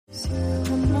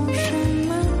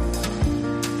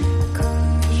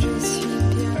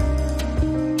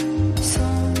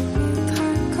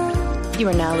You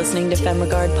are now listening to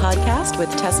FemRegard Podcast with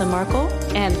Tessa Markle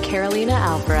and Carolina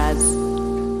Alvarez.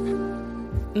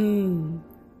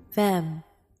 Fem.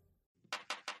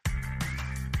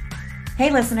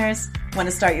 Hey listeners, want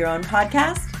to start your own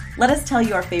podcast? Let us tell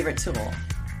you our favorite tool.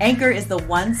 Anchor is the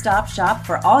one-stop shop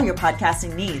for all your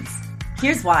podcasting needs.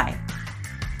 Here's why.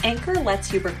 Anchor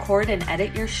lets you record and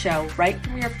edit your show right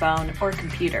from your phone or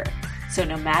computer. So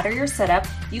no matter your setup,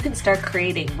 you can start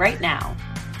creating right now.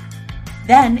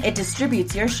 Then it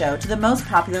distributes your show to the most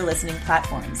popular listening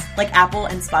platforms like Apple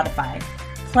and Spotify.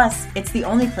 Plus, it's the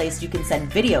only place you can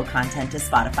send video content to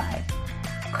Spotify.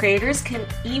 Creators can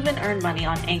even earn money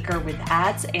on Anchor with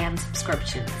ads and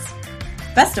subscriptions.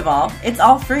 Best of all, it's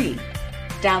all free.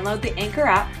 Download the Anchor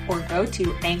app or go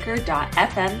to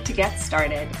anchor.fm to get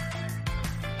started.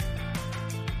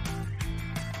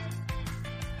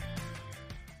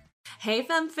 Hey,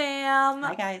 Fem Fam.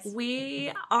 Hi, guys.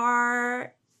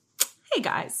 Hey,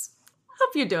 guys. Hope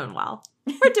you're doing well.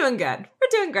 We're doing good. We're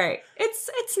doing great.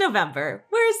 It's November.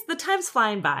 Where's the time's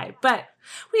flying by? But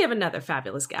we have another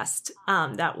fabulous guest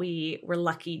that we were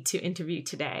lucky to interview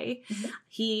today.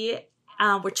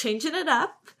 Mm-hmm. We're changing it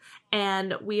up,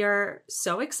 and we are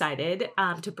so excited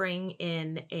to bring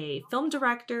in a film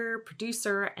director,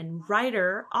 producer, and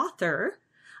author,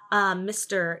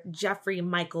 Mr. Jeffrey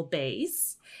Michael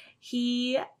Bays.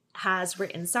 He has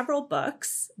written several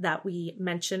books that we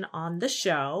mention on the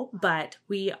show, but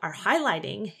we are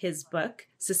highlighting his book,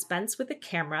 Suspense with a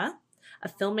Camera, A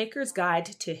Filmmaker's Guide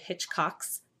to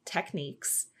Hitchcock's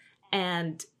Techniques.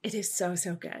 And it is so,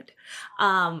 so good.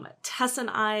 Tess and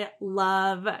I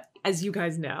love, as you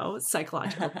guys know,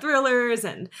 psychological thrillers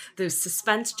and those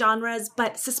suspense genres,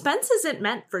 but suspense isn't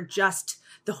meant for just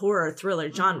the horror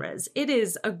thriller genres. It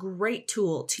is a great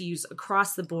tool to use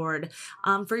across the board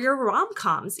for your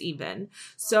rom-coms even.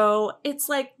 So it's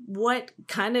like what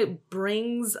kind of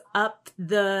brings up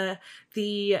the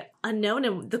unknown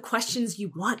and the questions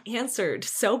you want answered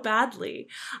so badly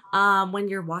when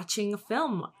you're watching a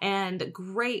film. And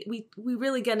great, we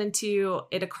really get into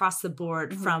it across the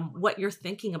board from what you're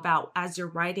thinking about as you're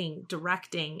writing,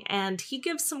 directing. And he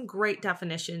gives some great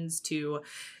definitions to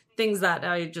things that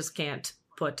I just can't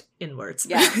put in words.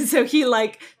 Yeah. So he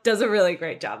does a really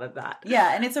great job of that.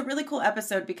 Yeah. And it's a really cool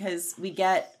episode because we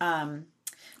get,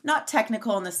 not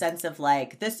technical in the sense of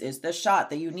this is the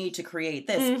shot that you need to create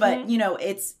this, but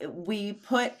we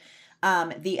put,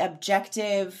 the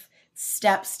objective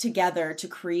steps together to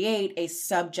create a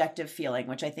subjective feeling,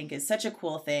 which I think is such a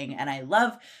cool thing. And I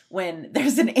love when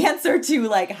there's an answer to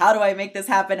how do I make this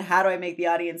happen? How do I make the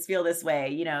audience feel this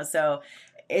way? So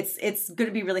it's going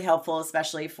to be really helpful,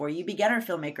 especially for you beginner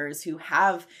filmmakers who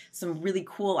have some really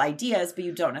cool ideas, but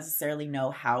you don't necessarily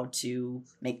know how to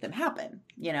make them happen,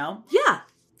 Yeah.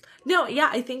 No, yeah,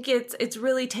 I think it's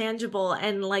really tangible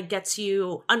and gets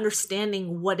you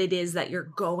understanding what it is that you're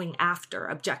going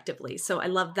after objectively. So I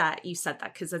love that you said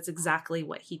that because that's exactly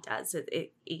what he does.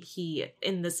 He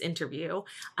in this interview,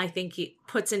 I think he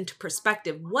puts into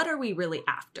perspective, what are we really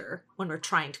after when we're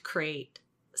trying to create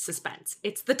suspense?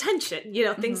 It's the tension,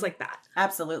 things like that.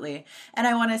 Absolutely. And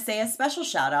I want to say a special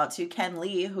shout out to Ken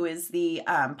Lee, who is the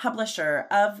publisher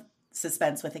of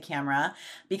Suspense with a Camera,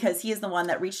 because he is the one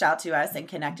that reached out to us and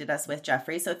connected us with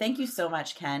Jeffrey. So thank you so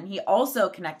much, Ken. He also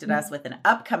connected us with an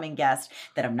upcoming guest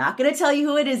that I'm not going to tell you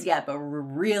who it is yet, but we're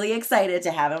really excited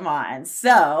to have him on.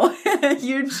 So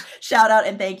huge shout out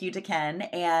and thank you to Ken.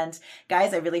 And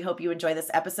guys, I really hope you enjoy this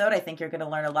episode. I think you're going to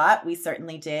learn a lot. We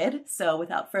certainly did. So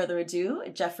without further ado,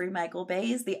 Jeffrey Michael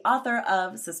Bays, the author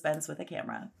of Suspense with a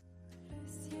Camera.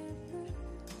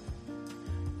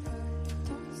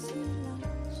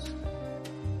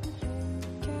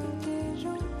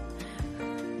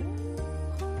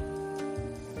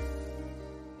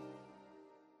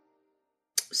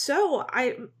 So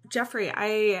Jeffrey,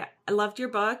 I loved your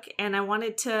book and I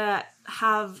wanted to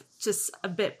have just a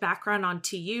bit background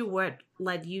onto you, what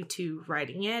led you to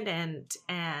writing it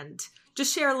and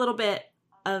just share a little bit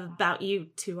about you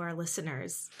to our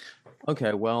listeners.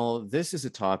 Okay, well, this is a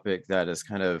topic that has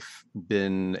kind of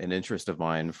been an interest of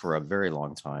mine for a very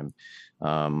long time.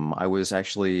 I was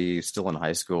actually still in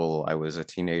high school. I was a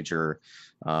teenager,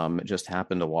 just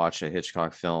happened to watch a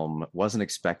Hitchcock film, wasn't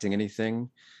expecting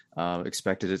anything.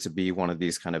 Expected it to be one of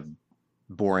these kind of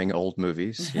boring old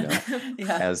movies,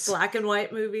 as black and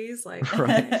white movies,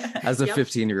 right, as a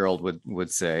 15-year-old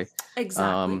would say.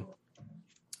 Exactly.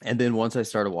 And then once I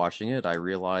started watching it, I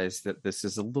realized that this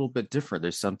is a little bit different.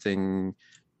 There's something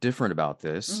different about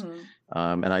this.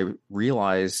 And I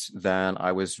realized that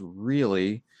I was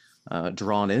really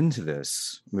drawn into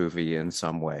this movie in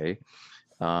some way.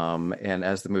 And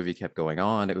as the movie kept going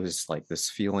on, it was like this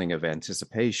feeling of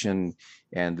anticipation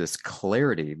and this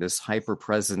clarity, this hyper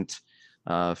present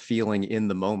feeling in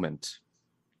the moment.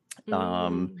 Yeah.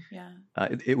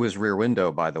 It was Rear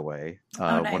Window, by the way,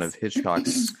 Nice. one of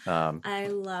Hitchcock's. I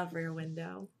love Rear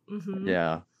Window. Mm-hmm.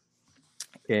 Yeah.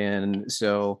 And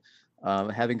so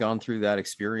having gone through that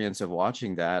experience of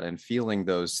watching that and feeling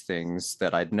those things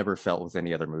that I'd never felt with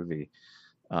any other movie,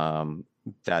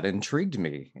 that intrigued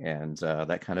me, and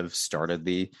that kind of started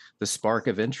the spark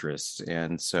of interest.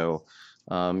 And so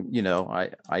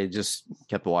I just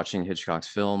kept watching Hitchcock's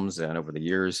films, and over the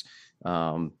years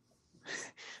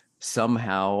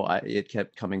somehow it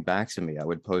kept coming back to me. I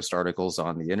would post articles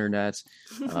on the internet.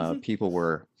 People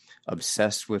were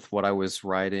obsessed with what I was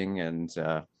writing, and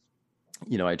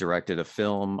I directed a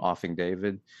film, Offing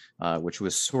David, which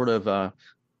was sort of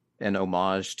an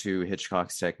homage to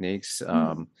Hitchcock's techniques.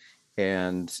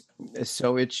 And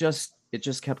so it just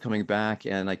kept coming back,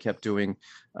 and I kept doing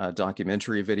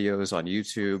documentary videos on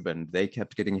YouTube, and they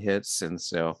kept getting hits. And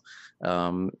so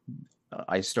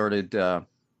I started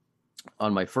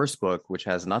on my first book, which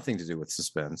has nothing to do with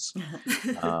suspense,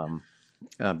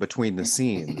 Between the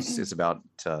Scenes. It's about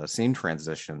scene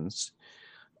transitions.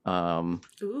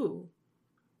 Ooh.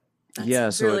 That's Yeah,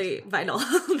 so really vital.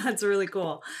 That's really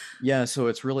cool. Yeah, so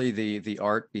it's really the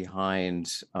art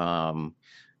behind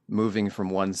moving from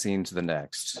one scene to the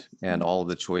next, and all of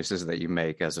the choices that you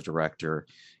make as a director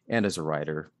and as a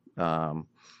writer.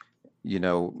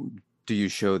 Do you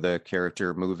show the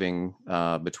character moving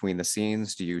between the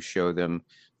scenes? Do you show them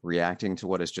reacting to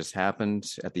what has just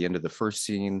happened at the end of the first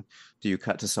scene? Do you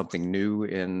cut to something new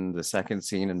in the second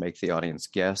scene and make the audience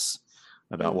guess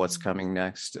about what's coming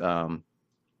next,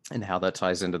 and how that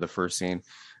ties into the first scene?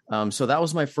 So that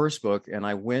was my first book, and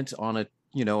I went on a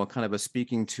kind of a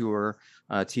speaking tour,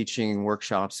 teaching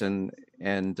workshops and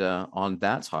on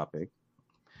that topic.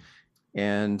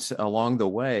 And along the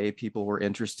way, people were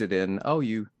interested in,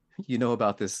 you know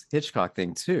about this Hitchcock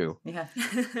thing too. Yeah.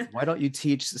 Why don't you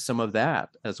teach some of that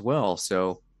as well?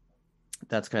 So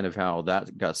that's kind of how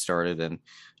that got started. And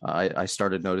I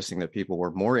started noticing that people were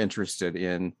more interested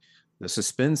in the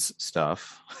suspense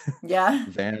stuff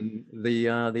than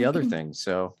the other things.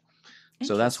 So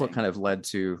that's what kind of led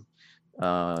to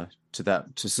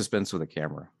suspense with a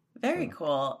camera. Very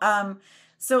cool.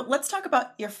 So let's talk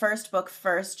about your first book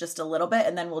first, just a little bit,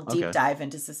 and then we'll deep dive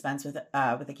into suspense with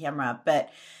a camera.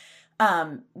 But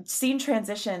scene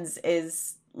transitions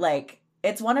is like,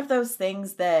 it's one of those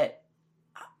things that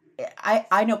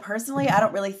I know personally, I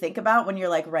don't really think about when you're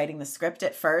like writing the script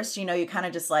at first. You kind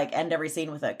of just like end every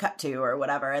scene with a cut to or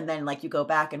whatever, and then like you go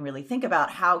back and really think about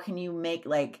how can you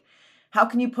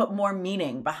put more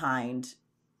meaning behind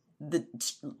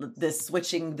the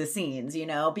switching the scenes,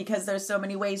 because there's so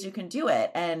many ways you can do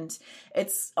it. And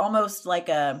it's almost like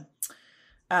a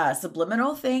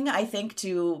subliminal thing, I think,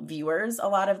 to viewers a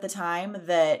lot of the time,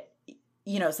 that,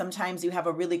 sometimes you have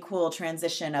a really cool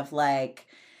transition of like,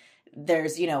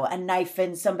 there's, a knife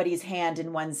in somebody's hand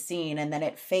in one scene, and then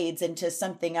it fades into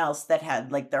something else that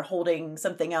had like, they're holding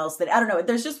something else that, I don't know.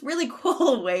 There's just really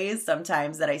cool ways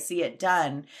sometimes that I see it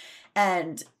done.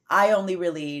 And I only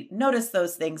really noticed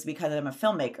those things because I'm a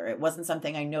filmmaker. It wasn't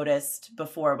something I noticed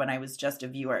before when I was just a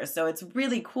viewer. So it's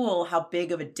really cool how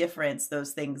big of a difference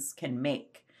those things can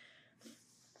make.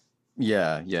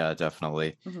 Yeah,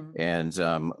 definitely. Mm-hmm.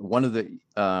 And one of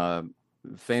the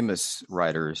famous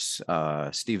writers,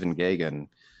 Stephen Gagin,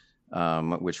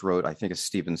 which wrote, I think, a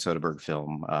Steven Soderbergh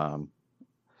film,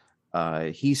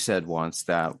 he said once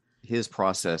that his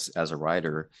process as a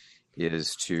writer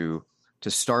is to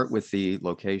start with the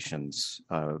locations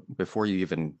before you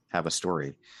even have a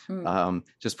story.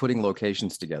 Just putting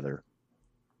locations together,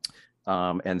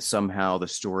 and somehow the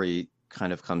story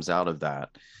kind of comes out of that.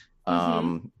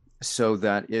 So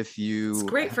that if you... It's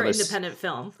great for independent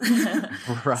film.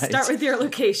 Right. Start with your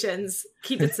locations.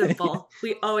 Keep it simple.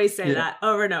 We always say that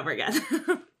over and over again.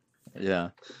 Yeah.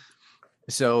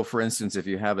 So, for instance, if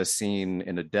you have a scene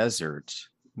in a desert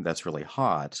that's really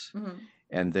hot,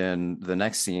 and then the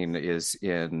next scene is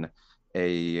in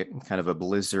a kind of a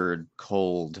blizzard,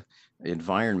 cold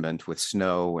environment with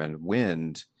snow and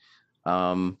wind,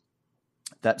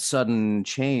 that sudden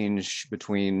change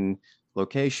between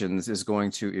locations is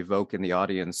going to evoke in the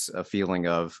audience a feeling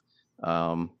of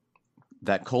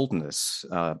that coldness,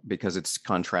 because it's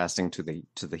contrasting to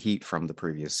the heat from the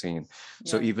previous scene.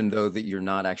 So even though that you're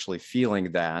not actually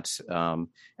feeling that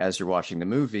as you're watching the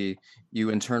movie, you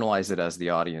internalize it as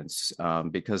the audience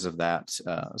because of that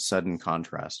sudden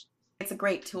contrast. It's a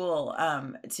great tool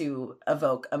to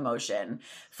evoke emotion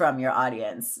from your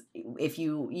audience. If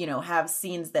you have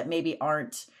scenes that maybe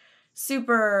aren't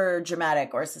super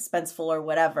dramatic or suspenseful or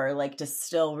whatever, like to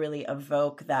still really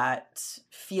evoke that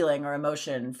feeling or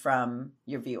emotion from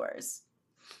your viewers.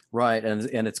 Right,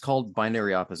 and it's called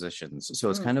binary oppositions. So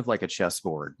it's kind of like a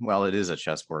chessboard. Well, it is a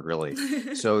chessboard, really.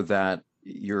 So that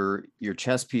your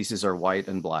chess pieces are white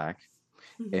and black,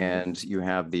 and you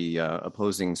have the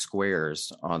opposing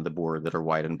squares on the board that are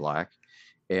white and black.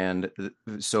 And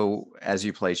so as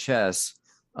you play chess,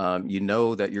 you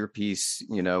know that your piece,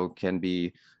 can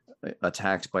be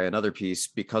attacked by another piece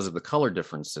because of the color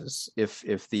differences.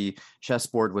 If the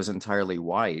chessboard was entirely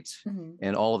white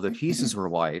and all of the pieces were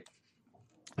white,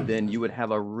 then you would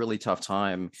have a really tough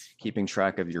time keeping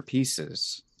track of your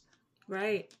pieces.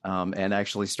 Right. And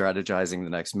actually strategizing the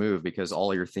next move, because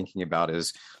all you're thinking about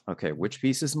is, okay, which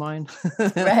piece is mine?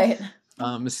 Right.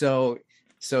 So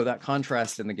that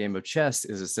contrast in the game of chess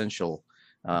is essential.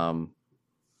 And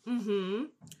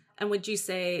would you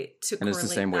say to and it's the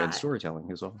same way in that,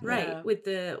 storytelling as well. right? Yeah. With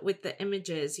the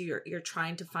images, you're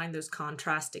trying to find those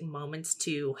contrasting moments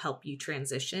to help you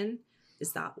transition.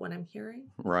 Is that what I'm hearing?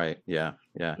 Right. Yeah.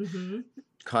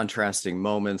 Contrasting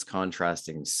moments,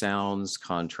 contrasting sounds,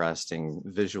 contrasting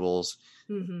visuals,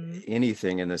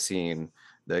 anything in the scene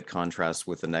that contrasts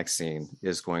with the next scene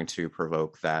is going to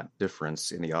provoke that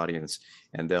difference in the audience,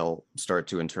 and they'll start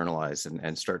to internalize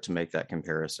and start to make that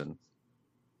comparison.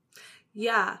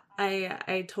 Yeah,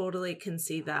 I totally can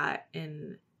see that.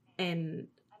 And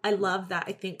I love that.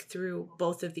 I think through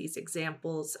both of these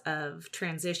examples of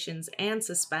transitions and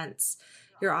suspense,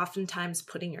 you're oftentimes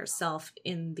putting yourself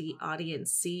in the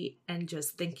audience seat and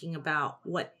just thinking about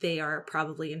what they are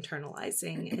probably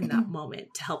internalizing in that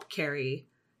moment to help carry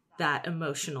that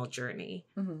emotional journey.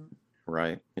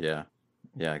 Right. Yeah.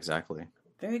 Yeah, exactly.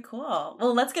 Very cool.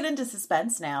 Well, let's get into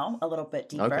suspense now a little bit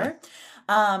deeper.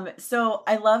 Okay. So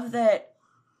I love that,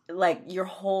 like, your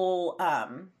whole, I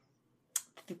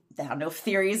don't know if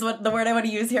theory is what the word I want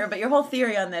to use here, but your whole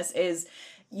theory on this is,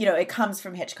 it comes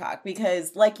from Hitchcock,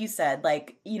 because like you said,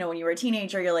 like, when you were a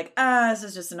teenager, you're like, this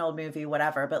is just an old movie,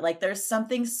 whatever. But like, there's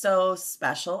something so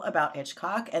special about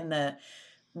Hitchcock and the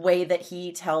way that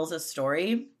he tells a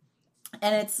story.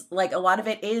 And it's like, a lot of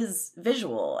it is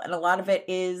visual, and a lot of it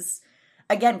is,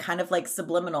 again, kind of like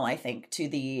subliminal, I think, to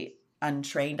the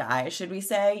untrained eye, should we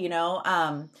say,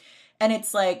 and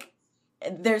it's like,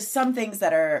 there's some things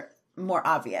that are more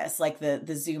obvious, like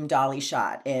the zoom dolly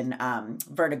shot in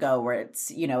Vertigo, where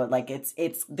it's, like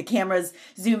it's the camera's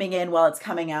zooming in while it's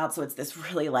coming out. So it's this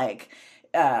really like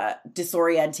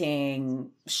disorienting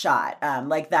shot.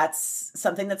 Like that's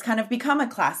something that's kind of become a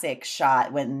classic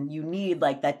shot when you need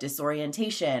like that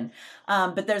disorientation.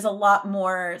 But there's a lot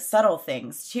more subtle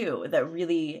things too that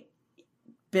really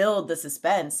build the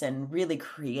suspense and really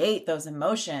create those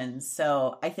emotions.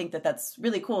 So I think that that's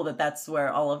really cool that that's where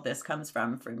all of this comes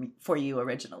from for you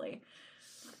originally.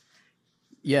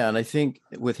 Yeah. And I think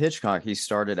with Hitchcock, he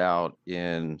started out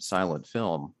in silent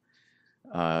film in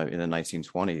the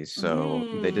 1920s.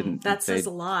 So that says a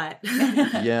lot.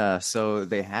 Yeah. So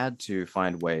they had to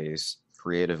find ways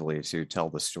creatively to tell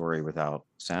the story without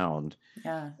sound.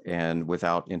 Yeah. And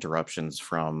without interruptions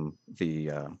from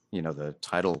the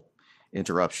title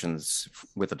interruptions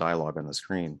with the dialogue on the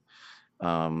screen.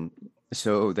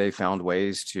 So they found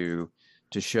ways to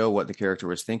show what the character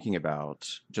was thinking about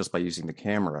just by using the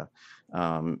camera,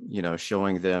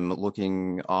 showing them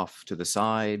looking off to the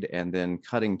side and then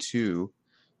cutting to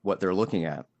what they're looking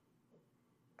at,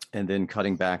 and then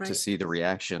cutting back to see the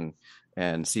reaction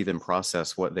and see them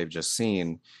process what they've just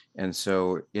seen. And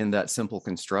so in that simple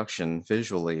construction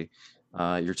visually,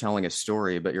 you're telling a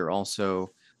story, but you're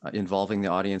also involving the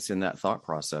audience in that thought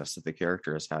process that the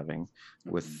character is having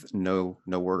with no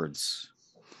words.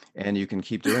 And you can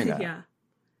keep doing that. Yeah.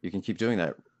 You can keep doing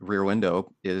that. Rear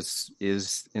Window is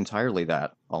entirely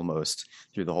that, almost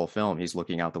through the whole film. He's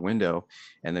looking out the window,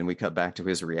 and then we cut back to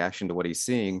his reaction to what he's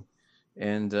seeing.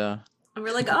 And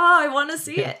we're like, oh, I want to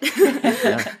see it.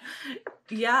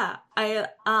 Yeah. I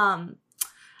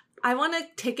want to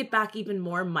take it back even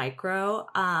more micro.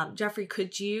 Jeffrey,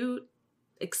 could you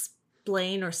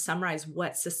explain or summarize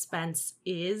what suspense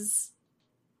is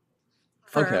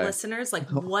for our listeners? Like,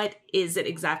 what is it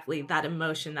exactly, that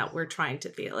emotion that we're trying to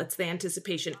feel? It's the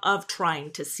anticipation of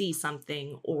trying to see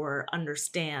something or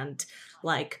understand,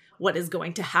 like, what is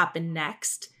going to happen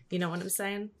next. You know what I'm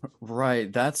saying?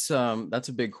 Right. That's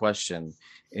a big question.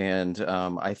 And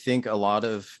I think a lot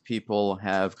of people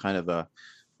have kind of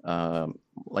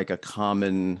a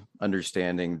common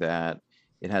understanding that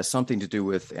it has something to do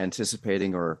with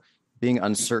anticipating or being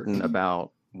uncertain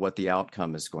about what the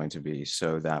outcome is going to be,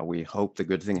 so that we hope the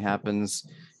good thing happens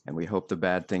and we hope the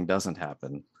bad thing doesn't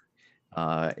happen.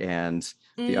 And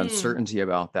the uncertainty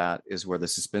about that is where the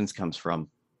suspense comes from.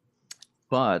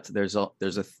 But there's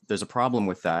a problem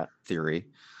with that theory,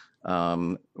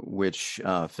 which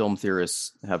film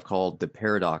theorists have called the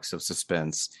paradox of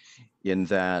suspense, in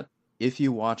that if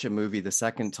you watch a movie the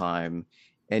second time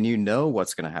and you know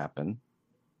what's going to happen,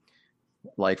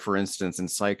 like for instance in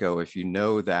Psycho, if you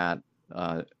know that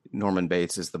Norman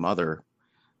Bates is the mother,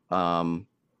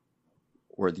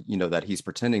 or you know that he's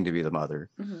pretending to be the mother,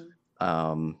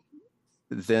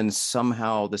 then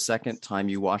somehow the second time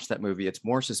you watch that movie, it's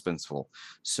more suspenseful.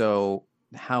 So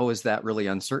how is that really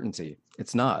uncertainty?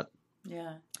 It's not.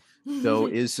 Yeah. So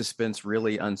is suspense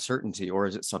really uncertainty, or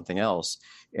is it something else?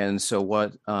 And so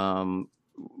what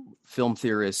film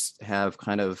theorists have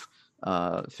kind of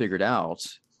figured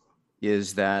out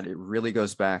is that it really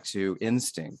goes back to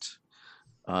instinct.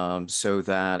 So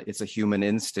that it's a human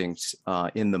instinct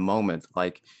in the moment.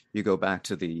 Like you go back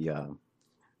to the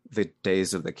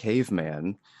days of the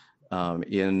caveman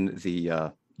in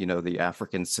the the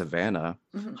African savannah,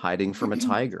 hiding from a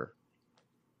tiger.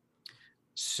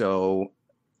 So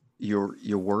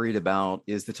you're worried about,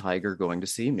 is the tiger going to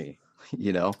see me?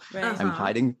 Right.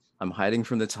 I'm hiding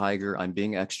from the tiger. I'm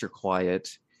being extra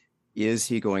quiet. Is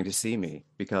he going to see me?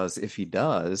 Because if he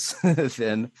does,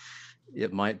 then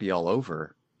it might be all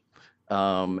over.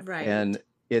 Right. And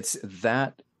it's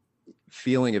that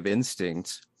feeling of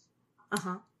instinct.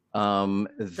 The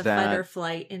that fight or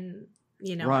flight in,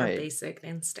 our Right. basic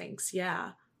instincts.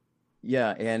 Yeah.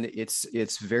 Yeah, and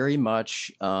it's very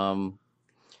much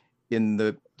in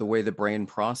the way the brain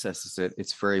processes it.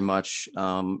 It's very much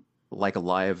like a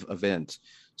live event,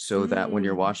 so that when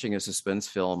you're watching a suspense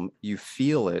film, you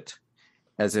feel it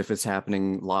as if it's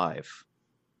happening live.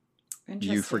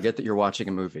 You forget that you're watching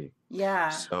a movie. Yeah.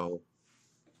 So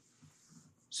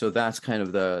that's kind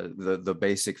of the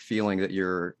basic feeling that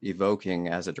you're evoking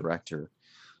as a director,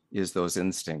 is those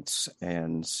instincts.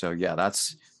 And so yeah,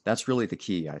 that's really the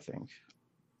key, I think.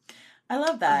 I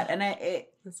love that. And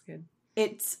That's good.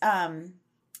 It's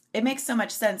it makes so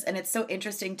much sense, and it's so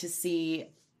interesting to see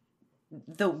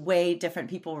the way different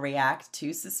people react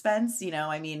to suspense.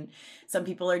 I mean, some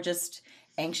people are just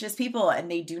anxious people and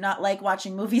they do not like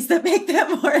watching movies that make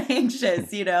them more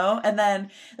anxious, and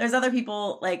then there's other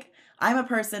people, like I'm a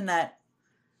person that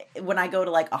when I go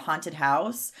to like a haunted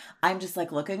house, I'm just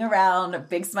like looking around, a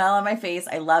big smile on my face.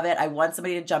 I love it. I want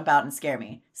somebody to jump out and scare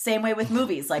me. Same way with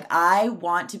movies. Like I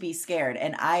want to be scared,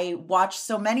 and I watch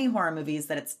so many horror movies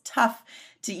that it's tough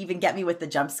to even get me with the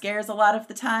jump scares a lot of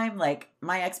the time. Like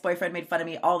my ex-boyfriend made fun of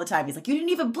me all the time. He's like, you didn't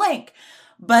even blink.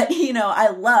 But I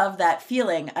love that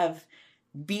feeling of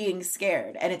being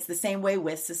scared. And it's the same way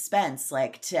with suspense,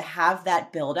 like to have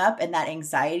that build up and that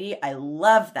anxiety. I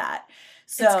love that.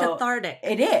 So it's cathartic.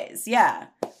 It is. Yeah.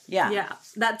 Yeah. Yeah.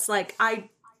 That's like,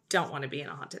 I don't want to be in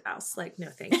a haunted house. Like, no,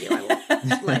 thank you.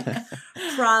 I will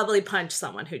probably punch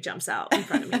someone who jumps out in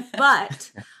front of me.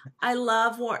 But I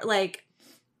love I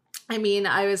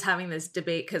was having this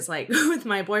debate because with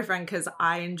my boyfriend, because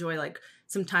I enjoy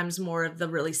sometimes more of the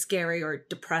really scary or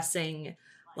depressing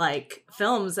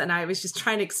films. And I was just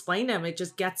trying to explain to him, it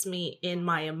just gets me in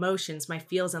my emotions, my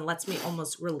feels, and lets me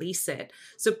almost release it.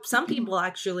 So some people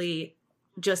actually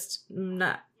just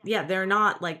not, they're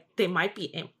not they might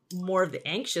be more of the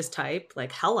anxious type,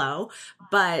 hello,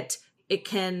 but it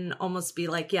can almost be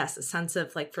yes, a sense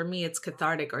of for me, it's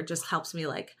cathartic, or just helps me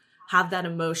have that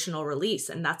emotional release.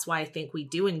 And that's why I think we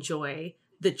do enjoy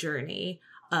the journey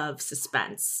of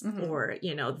suspense, or,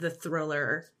 the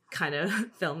thriller kind of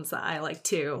films that I like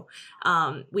too.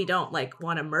 We don't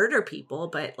want to murder people,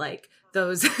 but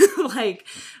those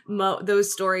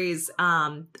those stories,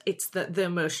 it's the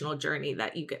emotional journey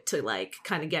that you get to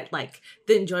kind of get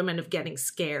the enjoyment of getting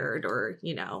scared, or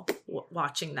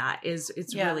watching that is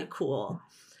really cool.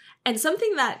 And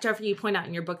something that, Jeffrey, you point out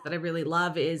in your book that I really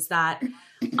love is that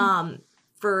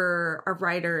for our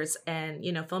writers and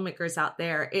filmmakers out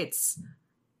there,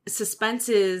 suspense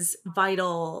is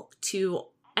vital to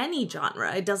any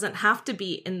genre. It doesn't have to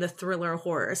be in the thriller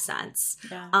horror sense.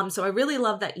 Yeah. So I really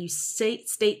love that you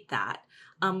state that.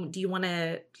 Do you want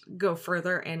to go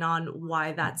further in on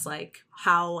why that's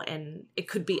how, and it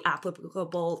could be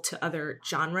applicable to other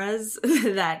genres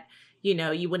that,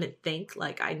 you wouldn't think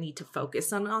I need to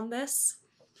focus on this?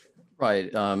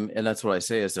 Right. And that's what I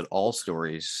say, is that all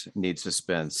stories need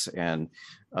suspense. And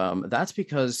that's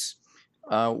because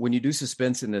when you do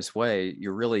suspense in this way,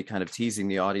 you're really kind of teasing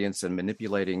the audience and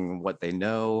manipulating what they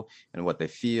know and what they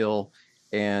feel.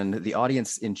 And the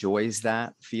audience enjoys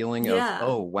that feeling of,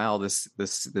 oh, wow,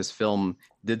 this film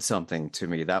did something to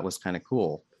me. That was kind of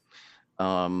cool.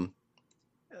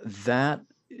 That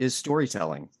is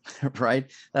storytelling, right?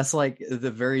 That's like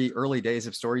the very early days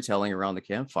of storytelling around the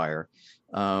campfire.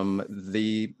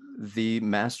 The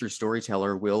master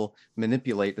storyteller will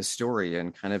manipulate the story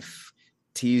and kind of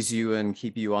tease you and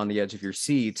keep you on the edge of your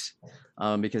seat,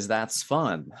 because that's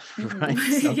fun, right?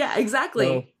 So, yeah,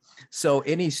 exactly. so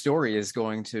any story is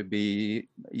going to be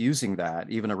using that.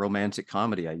 Even a romantic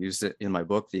comedy, I used it in my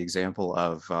book, the example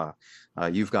of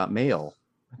You've Got Mail,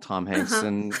 Tom Hanks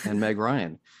and Meg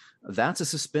Ryan. That's a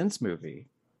suspense movie.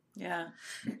 Yeah.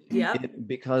 Yeah.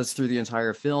 Because through the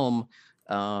entire film,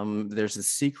 there's a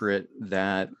secret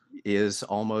that is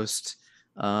almost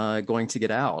going to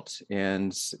get out.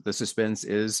 And the suspense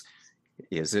is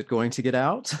it going to get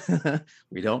out?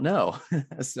 We don't know.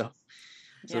 So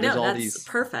there's all that's these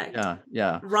perfect.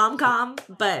 Yeah. Rom-com,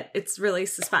 but it's really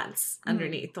suspense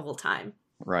underneath the whole time.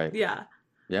 Right. Yeah.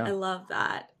 Yeah. I love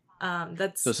that.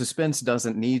 So suspense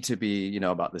doesn't need to be,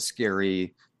 about the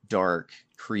scary, dark,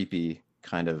 creepy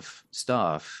kind of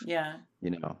stuff. Yeah.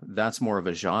 That's more of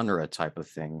a genre type of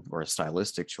thing or a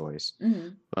stylistic choice.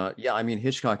 But yeah, I mean,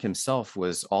 Hitchcock himself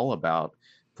was all about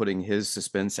putting his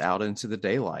suspense out into the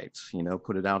daylight,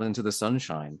 put it out into the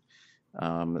sunshine.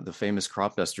 The famous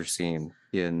crop duster scene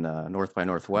in North by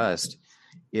Northwest,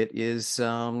 it is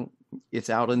it's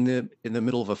out in the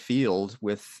middle of a field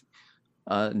with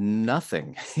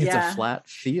nothing. It's a flat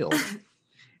field.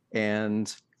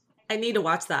 And I need to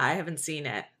watch that. I haven't seen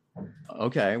it.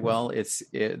 Okay, well,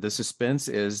 the suspense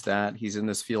is that he's in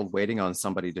this field waiting on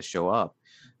somebody to show up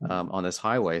on this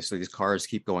highway. So these cars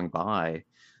keep going by,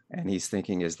 and he's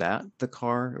thinking, is that the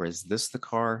car, or is this the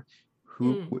car?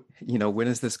 Who, when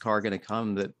is this car going to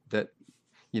come that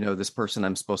this person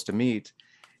I'm supposed to meet?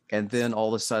 And then all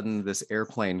of a sudden, this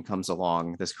airplane comes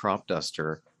along, this crop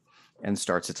duster, and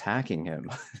starts attacking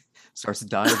him, starts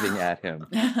diving at him.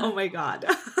 Oh my God.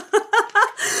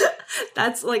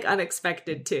 That's like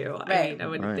unexpected too. Right. I mean, I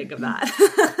wouldn't think of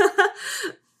that.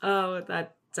 Oh,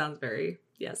 that sounds very,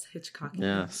 Hitchcock.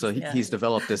 Yeah. So he's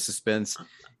developed this suspense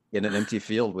in an empty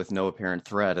field with no apparent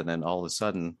threat. And then all of a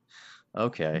sudden,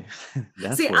 okay.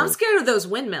 See, I'm scared of those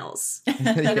windmills.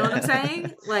 You know what I'm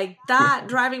saying? Like that,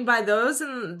 driving by those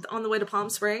and on the way to Palm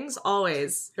Springs,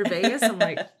 always, or Vegas, I'm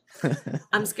like,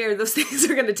 I'm scared those things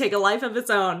are going to take a life of its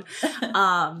own.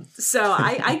 So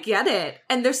I get it.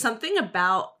 And there's something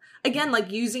about, again,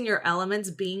 like using your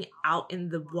elements, being out in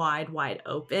the wide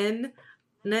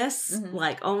openness,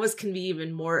 like almost can be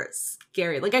even more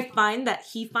scary. Like I find that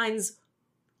he finds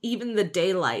even the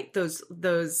daylight,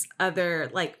 those other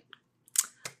like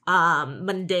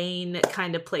mundane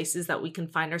kind of places that we can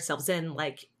find ourselves in,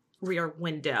 like rear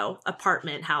window,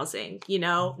 apartment housing,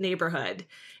 neighborhood.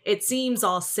 It seems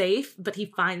all safe, but he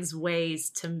finds ways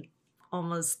to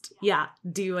almost,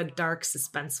 do a dark,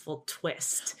 suspenseful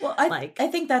twist. Well, I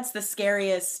think that's the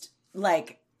scariest,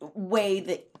 way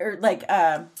that, or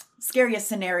scariest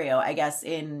scenario, I guess,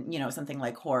 in, something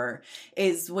like horror,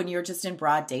 is when you're just in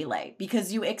broad daylight,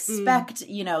 because you expect,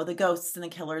 the ghosts and the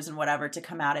killers and whatever to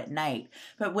come out at night.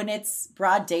 But when it's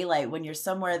broad daylight, when you're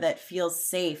somewhere that feels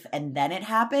safe and then it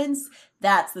happens,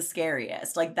 that's the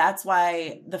scariest. Like, that's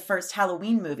why the first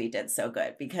Halloween movie did so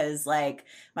good, because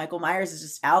Michael Myers is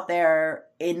just out there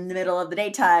in the middle of the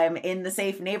daytime in the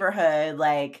safe neighborhood.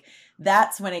 Like,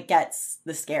 that's when it gets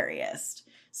the scariest.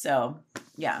 So,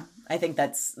 yeah, I think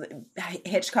that's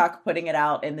Hitchcock putting it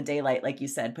out in the daylight, like you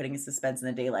said, putting a suspense in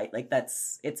the daylight. Like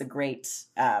it's a great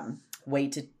way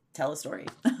to tell a story.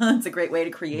 It's a great way to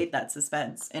create that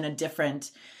suspense in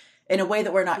a way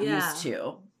that we're not used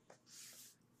to.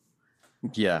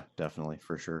 Yeah, definitely,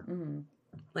 for sure. Mm-hmm.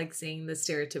 Like seeing the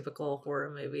stereotypical horror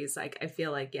movies, like I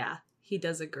feel like, he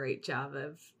does a great job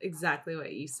of exactly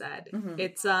what you said. Mm-hmm.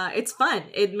 It's fun.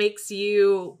 It makes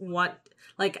you want,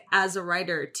 like, as a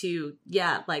writer to,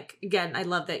 again, I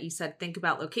love that you said think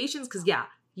about locations, because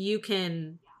you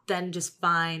can then just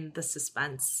find the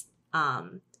suspense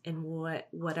in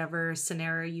whatever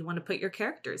scenario you want to put your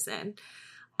characters in.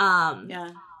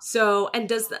 So,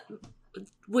 and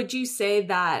would you say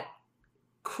that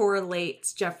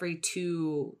correlates, Jeffrey,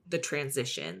 to the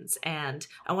transitions? And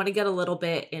I want to get a little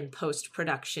bit in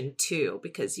post-production too,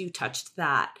 because you touched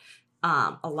that.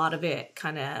 A lot of it,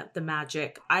 kind of the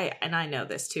magic, I know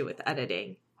this too with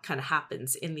editing, kind of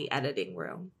happens in the editing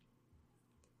room.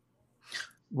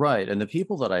 Right. And the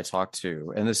people that I talk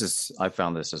to, and I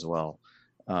found this as well,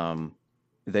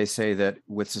 they say that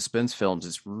with suspense films,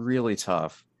 it's really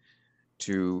tough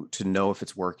to know if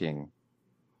it's working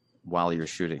while you're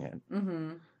shooting it.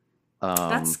 Mm-hmm.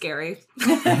 That's scary.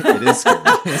 It is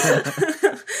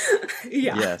scary.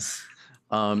 Yeah. Yes.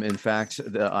 In fact,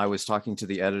 I was talking to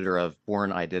the editor of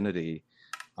Bourne Identity,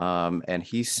 and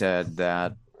he said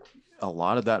that a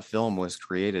lot of that film was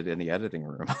created in the editing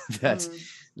room. that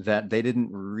that they didn't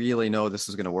really know this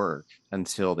was going to work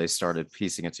until they started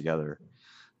piecing it together.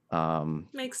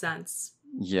 Makes sense.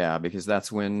 Yeah, because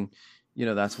that's when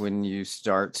you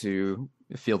start to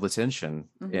feel the tension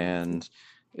and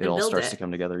it all starts to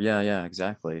come together. Yeah,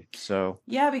 exactly. So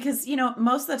yeah, because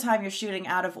most of the time you're shooting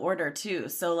out of order too.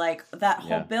 So like that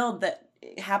whole build that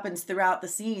happens throughout the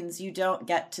scenes, you don't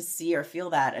get to see or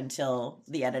feel that until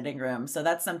the editing room. So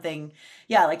that's something,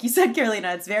 like you said,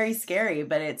 Carolina, it's very scary,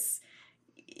 but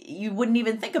you wouldn't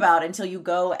even think about until you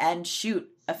go and shoot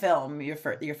a film your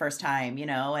first time,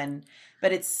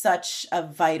 but it's such a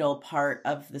vital part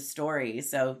of the story.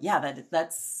 So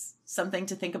that's something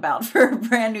to think about for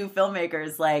brand new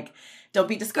filmmakers. Like, don't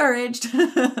be discouraged,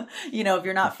 if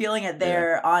you're not feeling it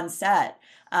there on set.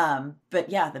 But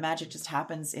the magic just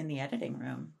happens in the editing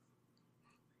room.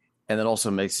 And it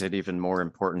also makes it even more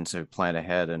important to plan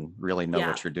ahead and really know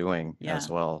what you're doing as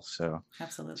well. So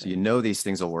absolutely. So these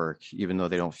things will work, even though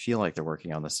they don't feel like they're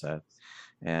working on the set.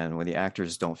 And when the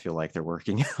actors don't feel like they're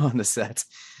working on the set,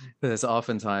 because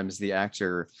oftentimes the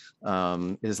actor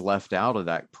is left out of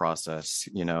that process,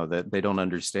 that they don't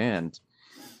understand,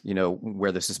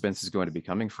 where the suspense is going to be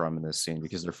coming from in this scene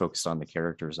because they're focused on the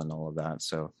characters and all of that.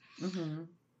 So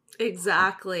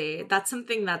exactly. That's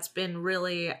something that's been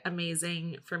really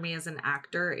amazing for me as an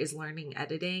actor, is learning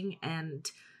editing and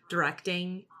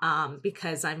directing,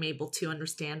 because I'm able to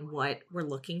understand what we're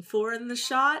looking for in the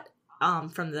shot.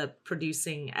 From the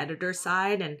producing editor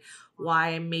side, and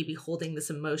why maybe holding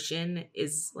this emotion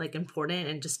is like important,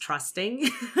 and just trusting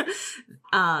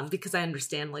because I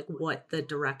understand like what the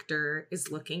director is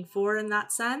looking for in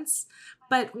that sense.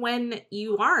 But when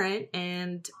you aren't,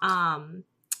 and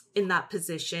in that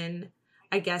position,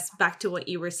 I guess back to what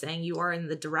you were saying, you are in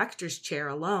the director's chair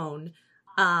alone.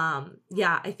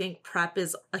 I think prep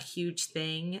is a huge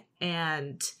thing,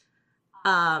 and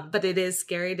but it is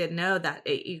scary to know that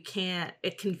it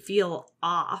can feel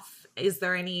off. Is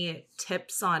there any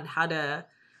tips on how to,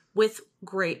 with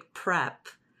great prep,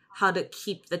 how to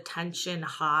keep the tension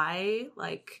high,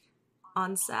 like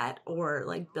on set, or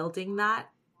like building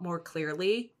that more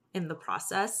clearly in the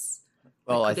process?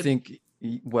 Well, I think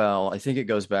it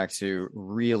goes back to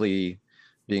really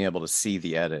being able to see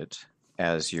the edit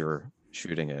as you're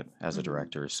shooting it as a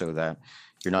director, so that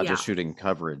you're not just shooting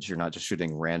coverage, you're not just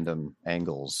shooting random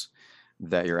angles,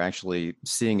 that you're actually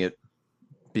seeing it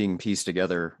being pieced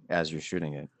together as you're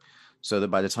shooting it. So that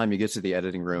by the time you get to the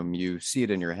editing room, you see it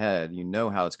in your head,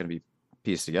 how it's going to be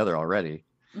pieced together already.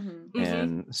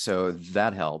 And so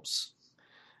that helps.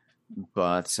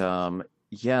 But and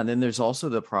then there's also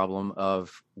the problem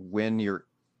of when you're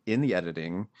in the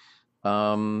editing,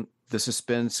 the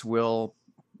suspense will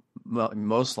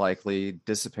most likely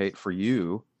dissipate for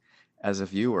you as a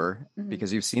viewer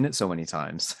because you've seen it so many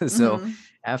times. So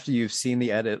after you've seen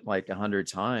the edit like 100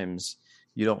 times,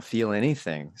 you don't feel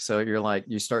anything. So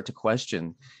you start to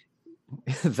question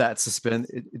that suspense.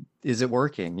 Is it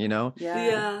working?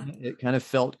 It kind of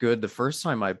felt good the first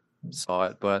time I saw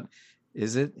it, but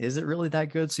is it really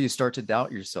that good? So you start to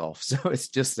doubt yourself. So it's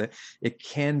just it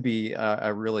can be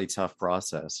a really tough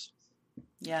process.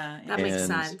 Yeah, that makes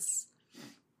sense.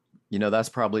 That's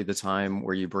probably the time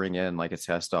where you bring in like a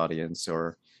test audience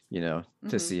or,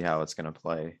 to see how it's going to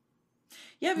play.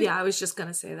 Yeah, I was just going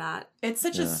to say that. It's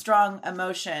such a strong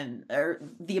emotion, or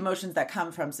the emotions that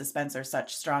come from suspense are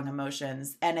such strong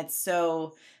emotions, and it's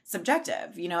so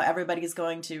subjective. Everybody's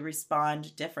going to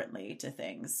respond differently to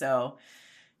things. So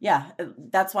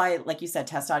that's why, like you said,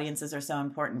 test audiences are so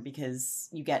important, because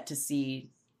you get to see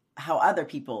how other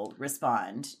people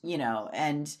respond,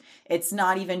 and it's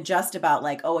not even just about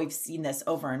like, oh, I've seen this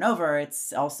over and over.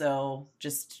 It's also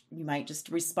just, you might just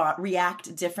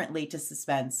react differently to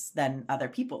suspense than other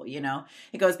people,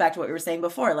 It goes back to what we were saying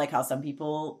before, like how some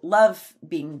people love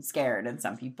being scared and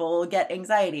some people get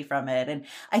anxiety from it. And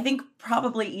I think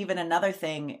probably even another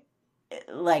thing,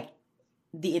 like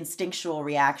the instinctual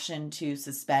reaction to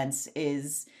suspense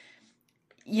is,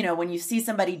 when you see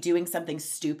somebody doing something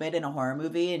stupid in a horror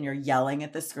movie and you're yelling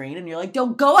at the screen and you're like,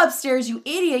 don't go upstairs, you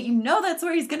idiot. That's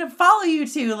where he's going to follow you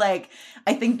to. Like,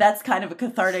 I think that's kind of a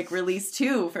cathartic release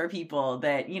too for people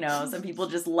that, some people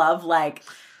just love like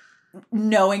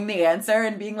knowing the answer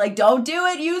and being like, don't do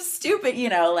it, you stupid,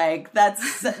 like that's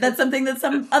something that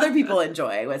some other people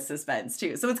enjoy with suspense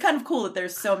too. So it's kind of cool that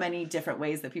there's so many different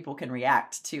ways that people can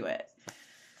react to it.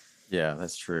 Yeah,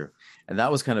 that's true. And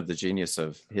that was kind of the genius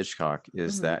of Hitchcock,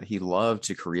 is that he loved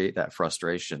to create that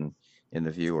frustration in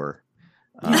the viewer,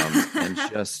 and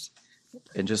just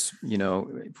and just,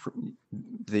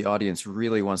 the audience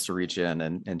really wants to reach in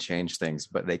and change things,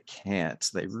 but they can't.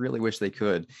 They really wish they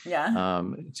could. Yeah.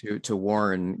 To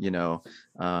warn,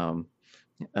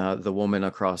 the woman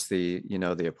across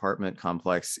the apartment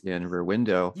complex in Rear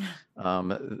Window,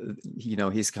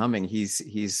 he's coming.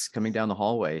 He's coming down the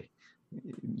hallway.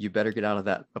 You better get out of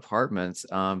that apartment,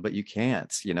 but you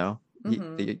can't.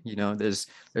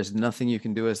 There's nothing you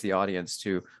can do as the audience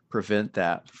to prevent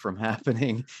that from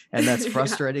happening, and that's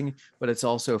frustrating, but it's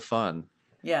also fun.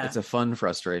 Yeah, it's a fun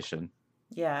frustration.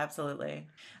 Yeah, absolutely.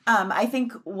 I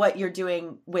think what you're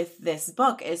doing with this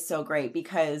book is so great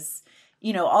because,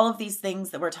 all of these things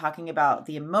that we're talking about,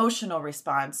 the emotional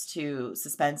response to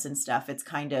suspense and stuff, it's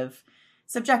kind of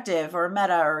subjective or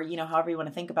meta or, however you want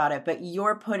to think about it. But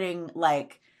you're putting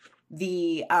like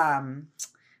the, how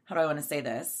do I want to say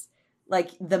this?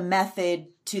 Like the method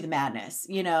to the madness,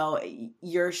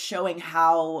 you're showing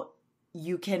how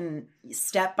you can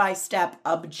step by step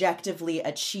objectively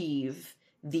achieve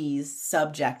these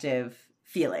subjective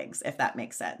feelings, if that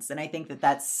makes sense. And I think that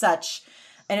that's such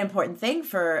an important thing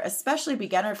for especially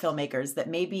beginner filmmakers that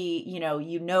maybe, you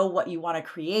know what you want to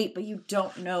create, but you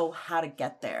don't know how to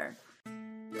get there.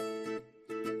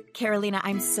 Carolina,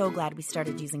 I'm so glad we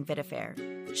started using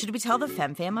VitaFair. Should we tell the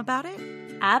FemFam about it?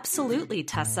 Absolutely,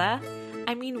 Tessa.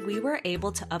 I mean, we were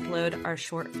able to upload our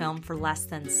short film for less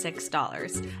than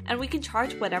 $6, and we can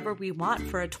charge whatever we want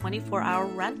for a 24-hour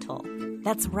rental.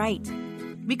 That's right.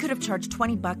 We could have charged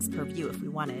 $20 per view if we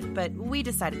wanted, but we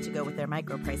decided to go with their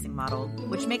micro-pricing model,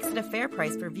 which makes it a fair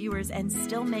price for viewers and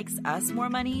still makes us more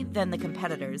money than the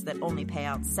competitors that only pay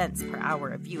out cents per hour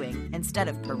of viewing instead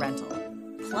of per rental.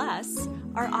 Plus,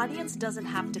 our audience doesn't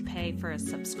have to pay for a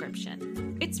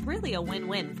subscription. It's really a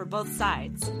win-win for both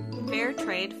sides. Fair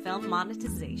trade film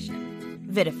monetization.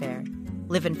 VitaFair.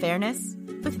 Live in fairness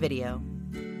with video.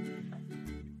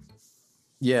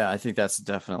 Yeah, I think that's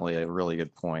definitely a really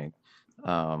good point.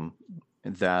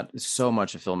 That so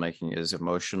much of filmmaking is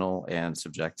emotional and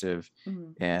subjective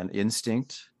and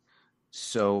instinct.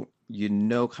 So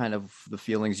kind of the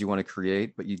feelings you want to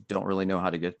create, but you don't really know how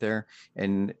to get there.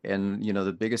 And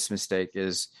the biggest mistake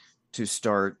is to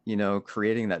start,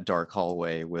 creating that dark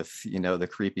hallway with, the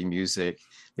creepy music,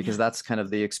 because that's kind of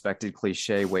the expected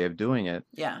cliche way of doing it.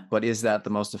 Yeah. But is that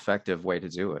the most effective way to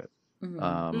do it?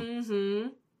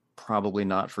 Probably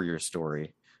not for your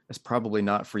story. It's probably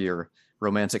not for your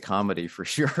romantic comedy for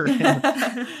sure.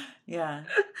 Yeah.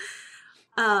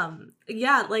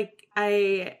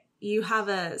 You have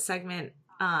a segment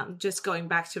just going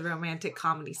back to romantic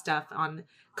comedy stuff on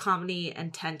comedy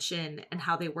and tension and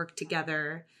how they work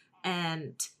together.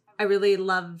 And I really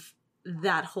love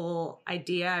that whole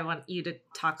idea. I want you to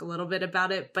talk a little bit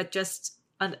about it, but just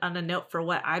on a note for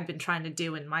what I've been trying to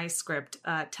do in my script,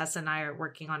 Tessa and I are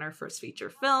working on our first feature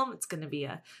film. It's going to be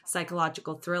a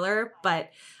psychological thriller,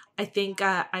 but I think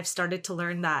I've started to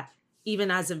learn that even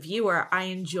as a viewer, I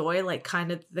enjoy like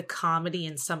kind of the comedy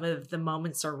in some of the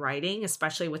moments or writing,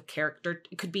 especially with character.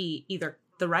 It could be either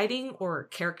the writing or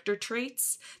character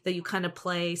traits that you kind of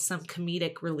play some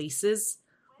comedic releases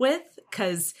with,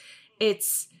 because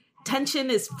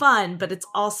tension is fun, but it's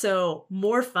also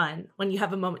more fun when you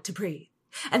have a moment to breathe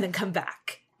and then come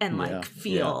back and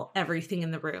feel everything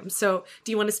in the room. So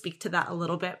do you want to speak to that a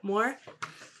little bit more?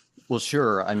 Well,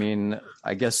 sure. I mean,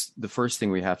 I guess the first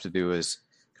thing we have to do is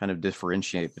kind of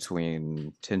differentiate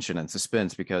between tension and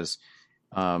suspense, because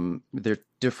they're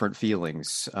different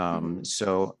feelings.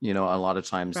 So, a lot of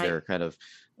times they're kind of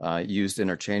used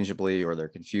interchangeably, or they're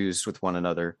confused with one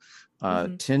another.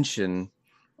 Tension,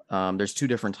 there's two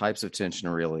different types of tension,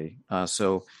 really.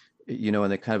 So, in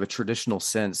the kind of a traditional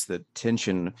sense, that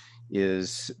tension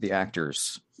is the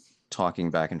actors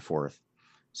talking back and forth.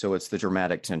 So it's the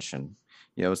dramatic tension.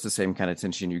 It's the same kind of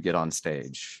tension you get on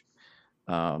stage.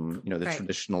 The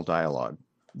traditional dialogue.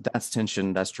 That's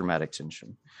tension. That's dramatic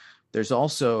tension. There's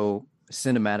also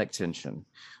cinematic tension,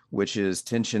 which is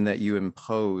tension that you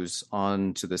impose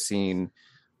onto the scene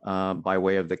by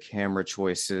way of the camera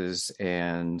choices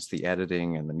and the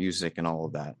editing and the music and all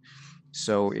of that.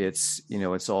 So it's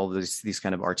all these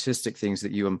kind of artistic things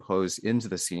that you impose into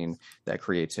the scene that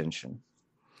create tension.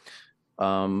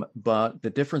 But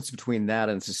the difference between that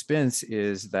and suspense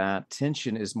is that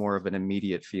tension is more of an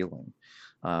immediate feeling.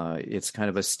 It's kind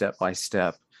of a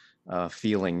step-by-step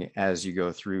feeling as you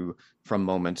go through from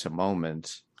moment to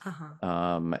moment.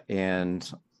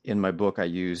 And in my book, I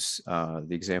use the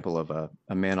example of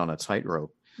a man on a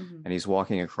tightrope, and he's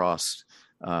walking across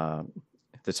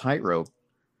the tightrope.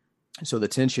 So the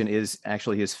tension is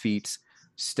actually his feet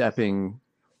stepping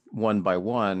one by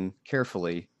one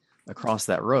carefully across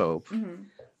that rope.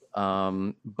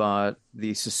 But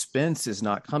the suspense is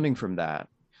not coming from that.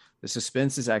 The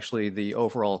suspense is actually the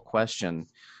overall question: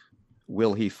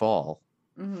 will he fall?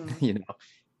 Mm-hmm.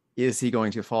 Is he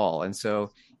going to fall? And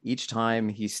so each time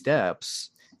he steps,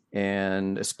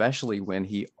 and especially when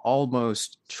he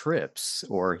almost trips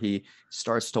or he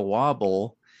starts to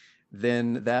wobble,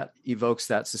 then that evokes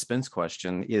that suspense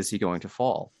question: is he going to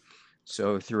fall?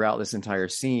 So throughout this entire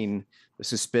scene, the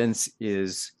suspense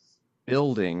is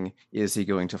building: is he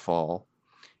going to fall?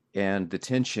 And the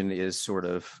tension is sort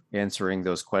of answering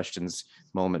those questions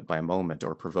moment by moment,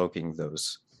 or provoking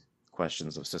those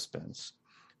questions of suspense.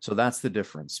 So that's the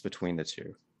difference between the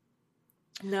two.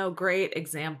 No, great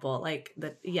example. Like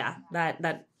that, yeah,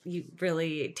 that you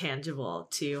really tangible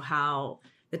to how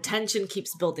the tension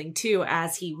keeps building too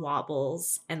as he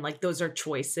wobbles, and like those are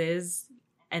choices,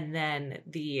 and then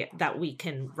that we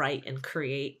can write and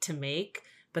create to make,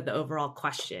 but the overall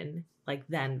question, like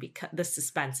then because the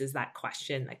suspense is that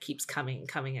question that keeps coming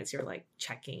as you're like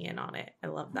checking in on it. I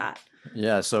love that.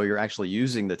 Yeah, so you're actually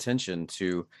using the tension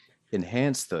to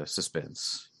enhance the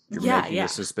suspense. You're making the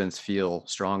suspense feel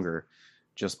stronger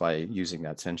just by using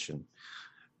that tension.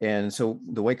 And so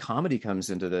the way comedy comes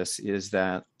into this is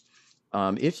that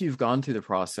if you've gone through the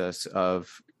process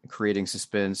of creating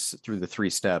suspense through the 3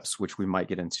 steps, which we might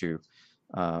get into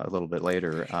a little bit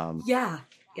later. Yeah,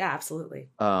 absolutely.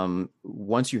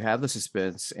 Once you have the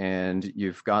suspense and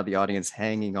you've got the audience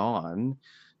hanging on,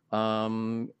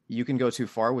 you can go too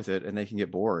far with it and they can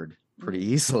get bored pretty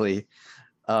easily.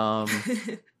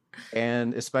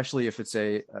 And especially if it's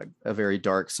a very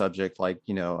dark subject, like,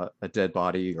 a dead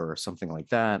body or something like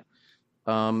that,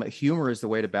 humor is the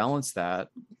way to balance that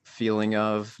feeling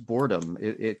of boredom.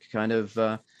 It kind of,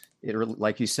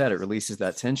 like you said, it releases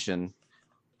that tension,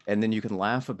 and then you can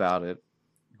laugh about it,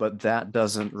 but that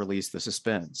doesn't release the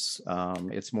suspense.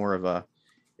 It's more of a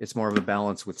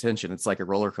balance with tension. It's like a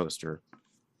roller coaster.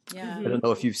 Yeah. I don't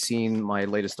know if you've seen my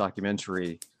latest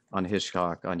documentary on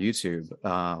Hitchcock on YouTube.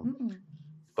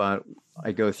 But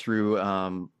I go through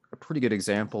a pretty good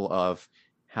example of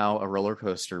how a roller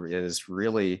coaster is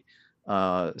really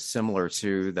similar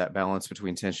to that balance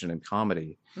between tension and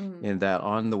comedy, in that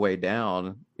on the way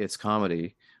down, it's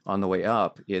comedy. On the way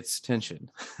up, it's tension.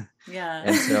 Yeah.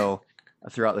 And so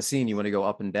throughout the scene, you want to go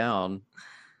up and down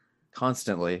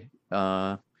constantly.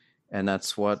 And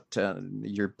that's what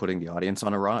you're putting the audience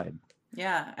on a ride.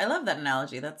 Yeah, I love that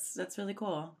analogy. That's really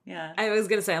cool. Yeah. I was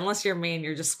gonna say, unless you're mean,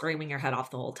 you're just screaming your head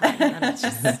off the whole time. And it's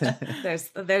just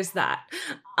there's that.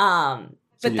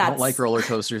 So but you don't like roller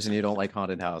coasters and you don't like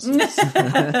haunted houses.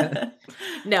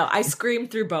 No, I scream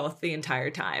through both the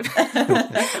entire time,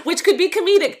 which could be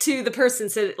comedic to the person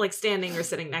standing or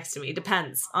sitting next to me.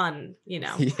 Depends on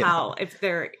how, if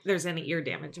there's any ear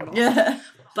damage involved. Yeah.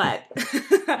 But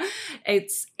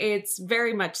it's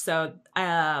very much so.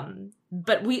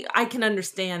 But I can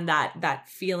understand that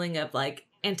feeling of like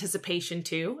anticipation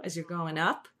too as you're going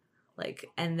up, like,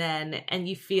 and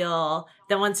you feel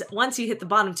that once you hit the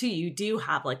bottom too, you do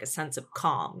have like a sense of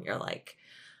calm. You're like,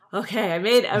 okay,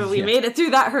 we made it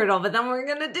through that hurdle, but then we're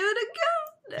gonna do it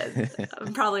again.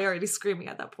 I'm probably already screaming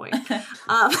at that point.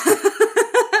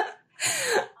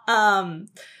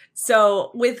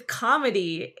 So with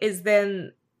comedy is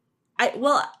then,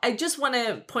 I just want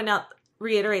to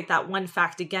reiterate that one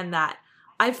fact again, that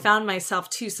I've found myself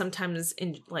too sometimes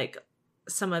in like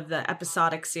some of the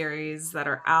episodic series that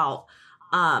are out,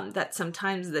 that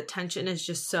sometimes the tension is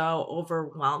just so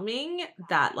overwhelming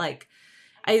that like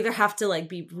I either have to like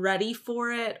be ready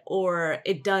for it, or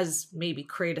it does maybe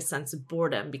create a sense of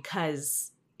boredom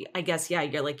because I guess, yeah,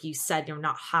 you're like you said, you're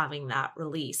not having that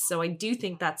release. So I do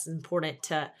think that's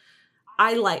important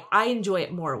I enjoy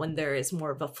it more when there is more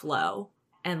of a flow,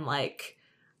 and like,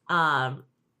 I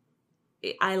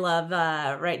love,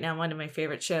 right now, one of my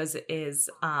favorite shows is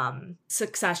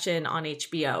Succession on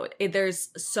HBO. There's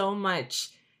so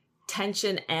much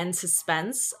tension and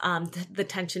suspense. The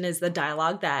tension is the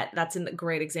dialogue that's a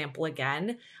great example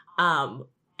again.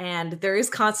 And there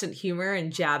is constant humor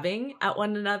and jabbing at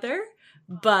one another.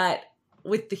 But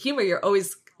with the humor, you're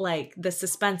always like, the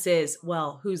suspense is,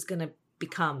 well, who's going to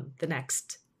become the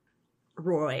next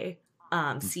Roy,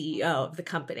 CEO of the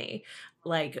company?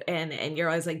 Like, and you're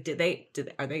always like, did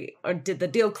the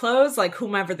deal close? Like,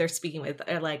 whomever they're speaking with,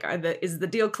 are like, is the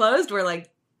deal closed? We're like,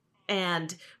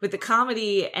 and with the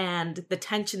comedy and the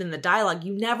tension and the dialogue,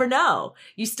 you never know.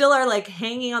 You still are like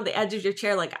hanging on the edge of your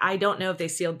chair. Like, I don't know if they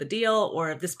sealed the deal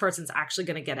or if this person's actually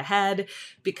going to get ahead,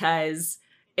 because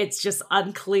it's just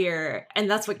unclear. And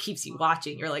that's what keeps you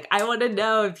watching. You're like, I want to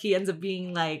know if he ends up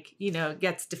being like,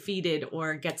 gets defeated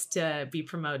or gets to be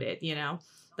promoted,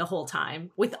 the whole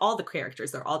time with all the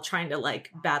characters. They're all trying to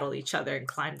like battle each other and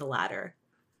climb the ladder.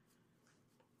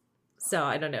 So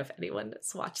I don't know if anyone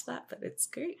has watched that, but it's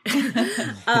great.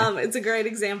 It's a great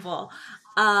example.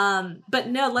 But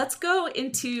no, let's go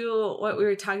into what we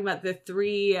were talking about, the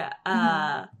 3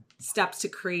 steps to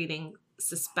creating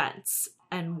suspense.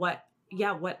 And what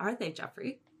are they,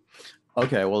 Jeffrey?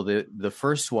 Okay, well, the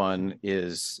first one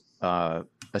is a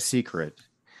secret.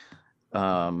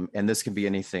 And this can be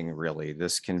anything, really.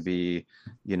 This can be,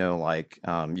 like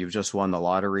you've just won the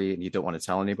lottery and you don't want to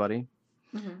tell anybody.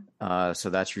 So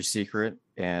that's your secret.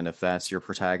 And if that's your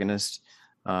protagonist,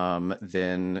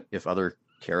 then if other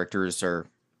characters are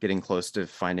getting close to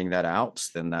finding that out,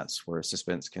 then that's where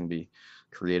suspense can be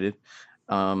created.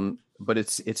 But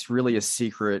it's really a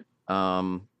secret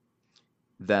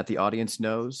that the audience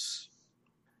knows,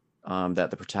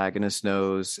 that the protagonist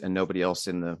knows, and nobody else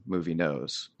in the movie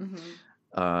knows.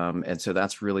 And so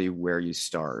that's really where you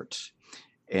start.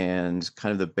 And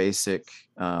kind of the basic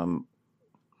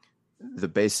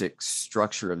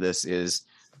structure of this is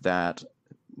that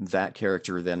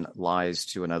character then lies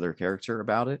to another character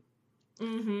about it.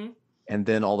 And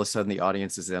then all of a sudden the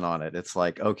audience is in on it. It's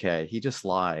like, okay, he just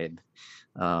lied.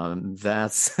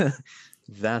 That's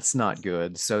that's not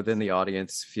good. So then the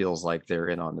audience feels like they're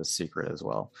in on this secret as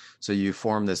well. So you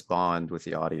form this bond with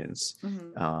the audience,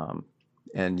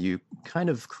 and you kind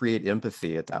of create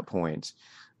empathy at that point.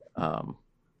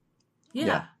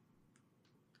 Yeah.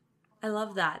 I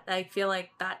love that. I feel like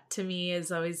that to me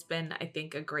has always been, I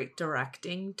think, a great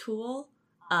directing tool,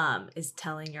 is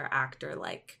telling your actor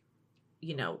like,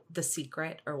 the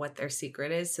secret or what their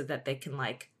secret is, so that they can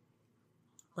like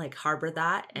harbor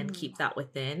that and keep that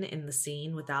within in the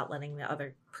scene without letting the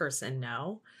other person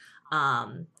know.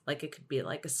 Like it could be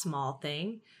like a small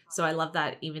thing. So I love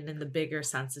that even in the bigger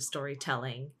sense of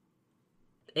storytelling,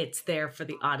 it's there for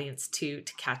the audience to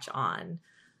catch on.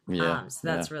 So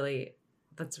that's really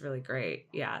great.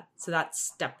 Yeah. So that's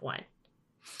step 1.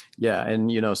 Yeah.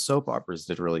 And, soap operas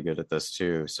did really good at this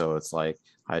too. So it's like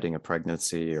hiding a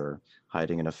pregnancy or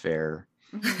hiding an affair.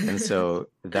 And so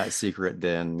that secret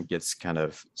then gets kind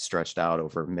of stretched out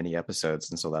over many episodes.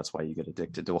 And so that's why you get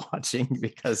addicted to watching,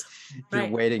 because you're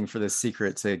waiting for the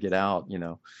secret to get out,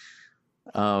 and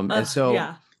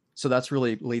so that's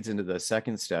really leads into the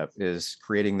second step, is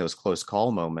creating those close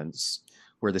call moments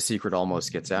where the secret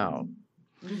almost gets out.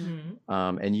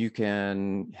 And you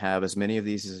can have as many of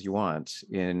these as you want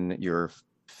in your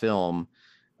film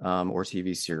or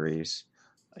TV series.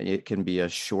 It can be a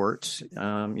short,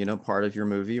 part of your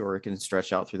movie, or it can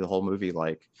stretch out through the whole movie,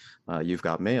 like You've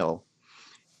Got Mail,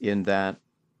 in that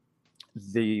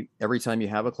every time you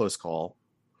have a close call,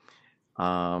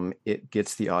 it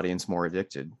gets the audience more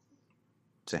addicted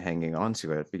to hanging on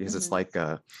to it, because it's like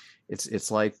it's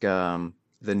like the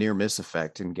near miss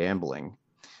effect in gambling.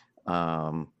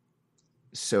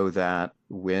 So that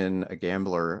when a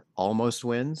gambler almost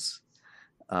wins,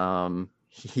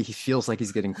 he feels like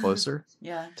he's getting closer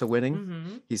to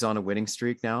winning. He's on a winning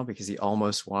streak now because he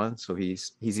almost won. So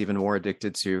he's even more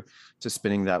addicted to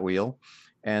spinning that wheel.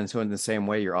 And so in the same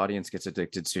way, your audience gets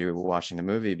addicted to watching the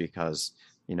movie, because,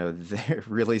 they're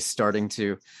really starting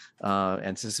to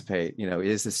anticipate,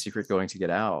 is the secret going to get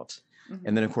out?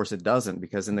 And then of course it doesn't,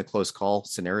 because in the close call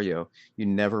scenario, you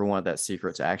never want that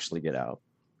secret to actually get out,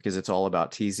 because it's all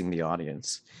about teasing the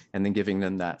audience and then giving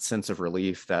them that sense of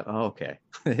relief that, oh, okay,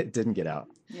 it didn't get out.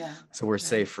 Yeah. So we're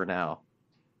safe for now.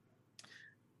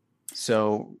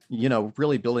 So,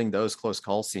 really building those close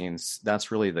call scenes,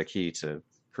 that's really the key to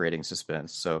creating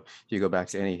suspense. So if you go back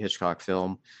to any Hitchcock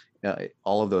film,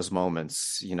 all of those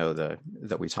moments,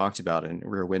 that we talked about in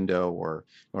Rear Window or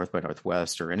North by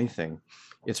Northwest or anything,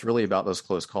 it's really about those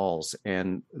close calls.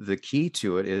 And the key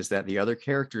to it is that the other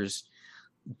characters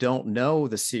don't know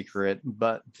the secret,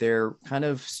 but they're kind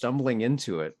of stumbling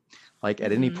into it. Like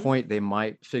at any point they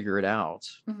might figure it out.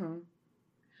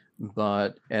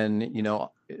 But,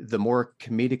 the more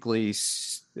comedically,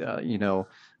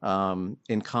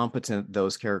 incompetent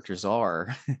those characters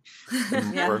are,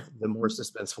 the more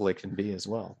suspenseful it can be as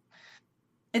well.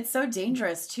 It's so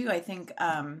dangerous too. I think,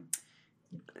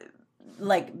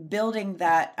 like building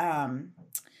that,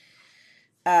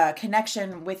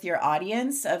 connection with your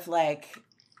audience of like,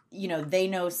 they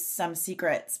know some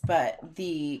secrets, but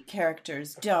the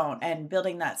characters don't, and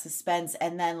building that suspense.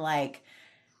 And then like,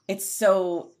 it's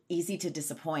so easy to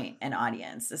disappoint an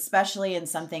audience, especially in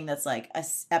something that's like a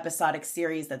episodic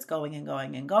series that's going and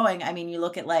going and going. I mean, you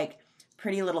look at like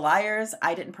Pretty Little Liars.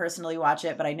 I didn't personally watch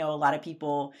it, but I know a lot of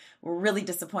people were really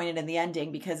disappointed in the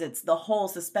ending because it's the whole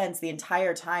suspense the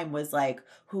entire time was like,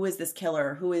 who is this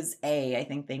killer? Who is A? I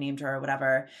think they named her or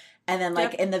whatever. And then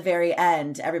like in the very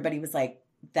end, everybody was like,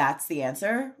 that's the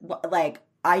answer? Like,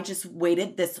 I just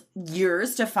waited this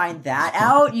years to find that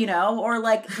out, you know? Or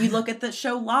like you look at the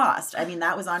show Lost. I mean,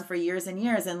 that was on for years and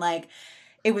years. And like,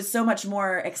 it was so much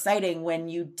more exciting when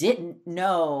you didn't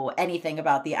know anything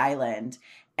about the island.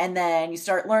 And then you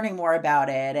start learning more about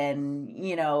it. And,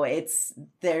 you know,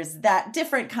 there's that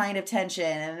different kind of tension.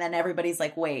 And then everybody's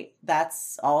like, wait,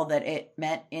 that's all that it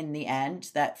meant in the end.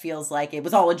 That feels like it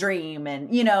was all a dream.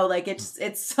 And, you know, like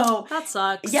it's so. That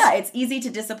sucks. Yeah, it's easy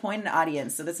to disappoint an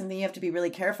audience. So that's something you have to be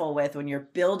really careful with when you're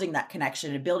building that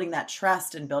connection and building that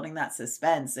trust and building that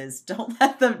suspense is don't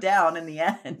let them down in the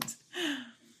end.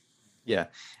 Yeah.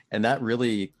 And that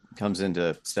really comes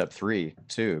into step 3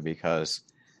 too, because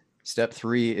step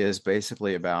 3 is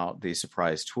basically about the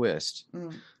surprise twist.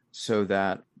 So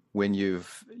that when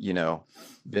you've, you know,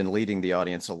 been leading the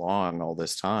audience along all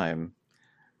this time,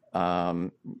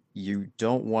 you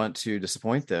don't want to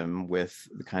disappoint them with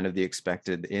kind of the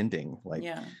expected ending, like,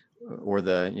 or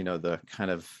the, you know, the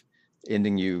kind of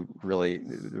ending you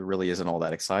really isn't all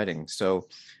that exciting. So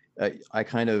I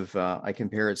kind of I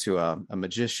compare it to a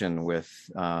magician with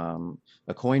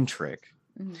a coin trick,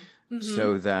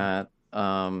 so that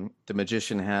the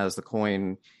magician has the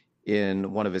coin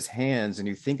in one of his hands, and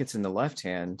you think it's in the left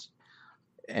hand,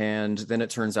 and then it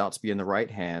turns out to be in the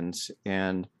right hand,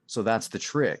 and so that's the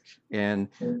trick. And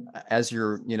as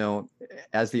you're, you know,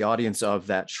 as the audience of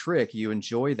that trick, you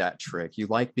enjoy that trick. You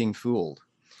like being fooled.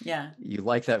 Yeah, you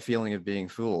like that feeling of being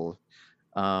fooled.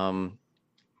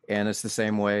 And it's the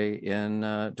same way in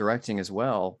directing as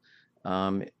well,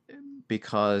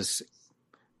 because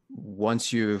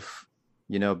once you've,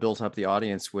 you know, built up the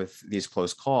audience with these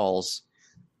close calls,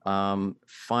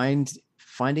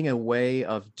 finding a way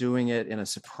of doing it in a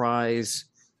surprise,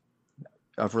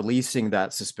 of releasing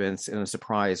that suspense in a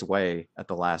surprise way at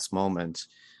the last moment,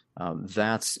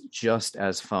 that's just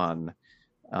as fun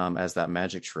as that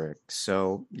magic trick.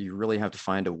 So you really have to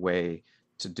find a way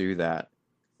to do that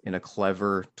in a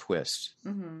clever twist.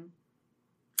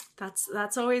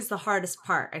 That's always the hardest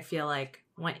part, I feel like,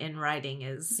 when in writing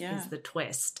is the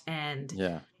twist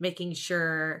and making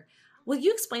sure. Will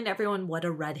you explain to everyone what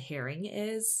a red herring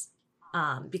is?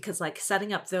 Because like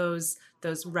setting up those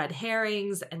red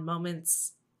herrings and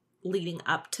moments leading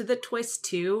up to the twist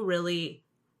too really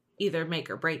either make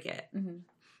or break it.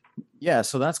 Yeah,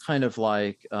 so that's kind of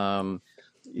like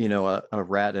you know, a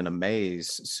rat in a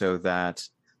maze, so that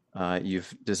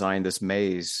you've designed this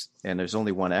maze and there's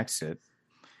only one exit,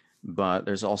 but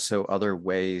there's also other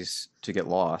ways to get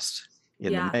lost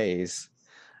in the maze.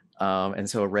 And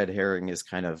so a red herring is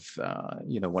kind of,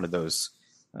 you know, one of those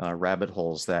rabbit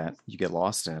holes that you get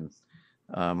lost in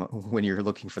when you're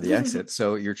looking for the exit.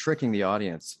 So you're tricking the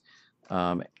audience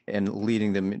and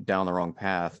leading them down the wrong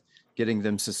path, getting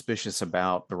them suspicious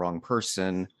about the wrong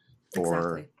person,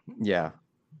 or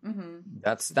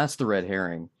that's the red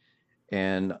herring.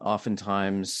 And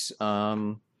oftentimes,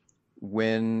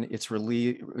 when it's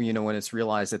really, you know, when it's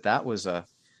realized that was a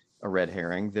red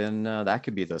herring, then that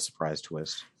could be the surprise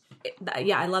twist.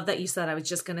 Yeah, I love that you said. I was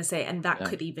just going to say, and that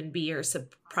could even be your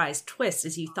surprise twist,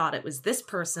 is you thought it was this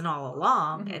person all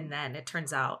along, and then it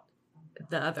turns out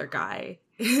the other guy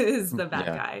is the bad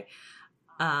guy.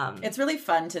 It's really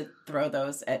fun to throw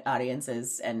those at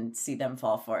audiences and see them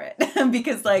fall for it.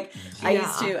 Because like I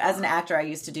used to, as an actor, I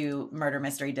used to do murder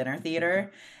mystery dinner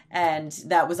theater. And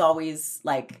that was always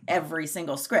like every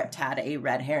single script had a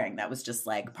red herring. That was just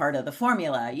like part of the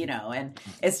formula, you know, and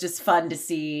it's just fun to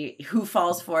see who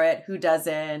falls for it, who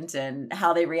doesn't, and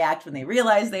how they react when they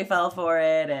realize they fell for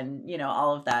it, and, you know,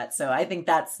 all of that. So I think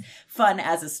that's fun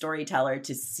as a storyteller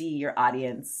to see your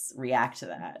audience react to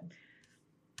that.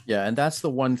 Yeah, and that's the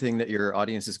one thing that your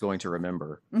audience is going to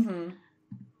remember,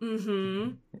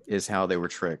 is how they were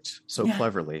tricked so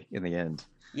cleverly in the end.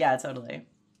 Yeah, totally.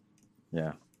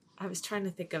 Yeah. I was trying to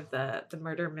think of the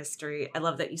murder mystery. I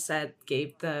love that you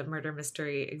gave the murder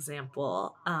mystery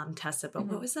example, Tessa, but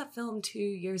what was that film 2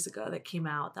 years ago that came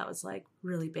out that was like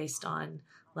really based on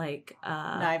like...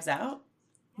 Knives Out?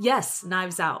 Yes,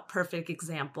 Knives Out. Perfect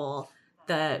example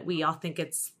that we all think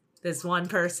it's this one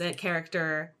person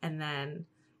character, and then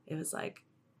it was like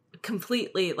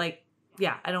completely like,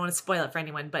 I don't want to spoil it for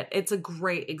anyone, but it's a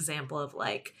great example of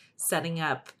like setting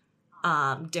up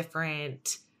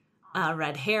different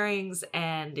red herrings.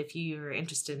 And if you're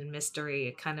interested in mystery,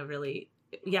 it kind of really,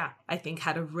 I think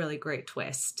had a really great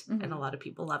twist, and a lot of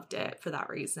people loved it for that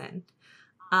reason.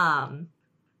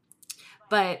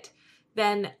 But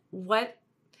then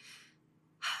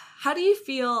how do you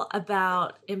feel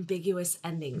about ambiguous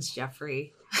endings,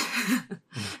 Jeffrey?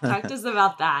 Talk to us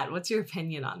about that. What's your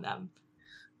opinion on them?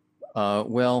 I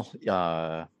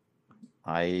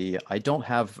don't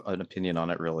have an opinion on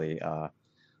it really.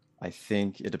 I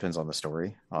think it depends on the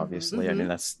story, obviously. I mean,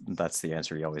 that's the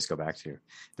answer you always go back to. It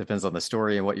depends on the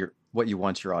story and what you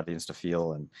want your audience to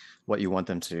feel and what you want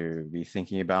them to be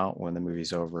thinking about when the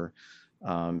movie's over.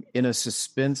 In a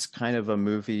suspense kind of a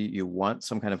movie, you want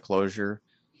some kind of closure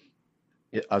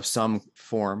of some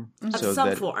form.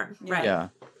 Right? Yeah.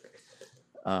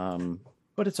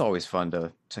 But it's always fun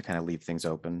to kind of leave things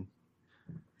open.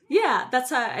 Yeah,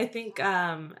 that's how I think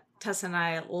Tessa and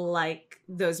I like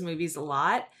those movies a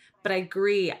lot. But I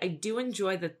agree. I do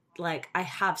enjoy that. Like, I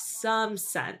have some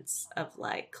sense of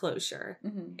like closure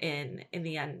in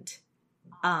the end.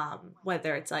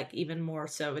 Whether it's like even more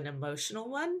so an emotional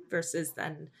one versus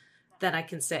then I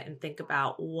can sit and think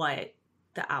about what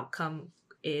the outcome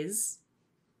is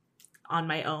on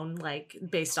my own, like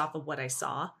based off of what I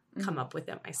saw, come up with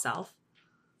it myself.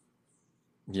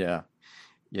 Yeah.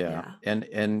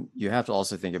 And you have to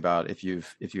also think about if you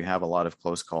have a lot of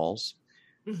close calls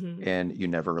and you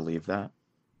never relieve that.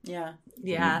 Yeah,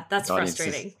 that's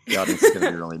frustrating. The audience is going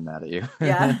to be really mad at you.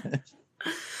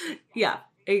 Yeah,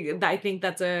 I think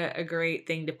that's a great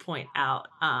thing to point out.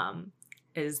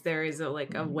 Is there is a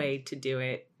way to do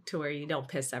it to where you don't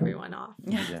piss everyone off.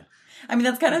 Yeah. I mean,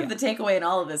 that's kind of the takeaway in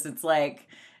all of this. It's like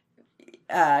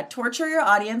torture your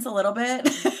audience a little bit,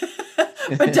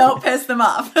 but don't piss them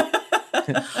off.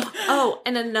 Oh,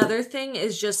 and another thing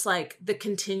is just like the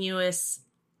continuous,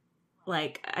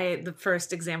 the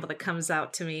first example that comes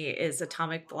out to me is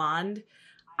Atomic Blonde.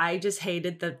 I just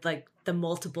hated the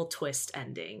multiple twist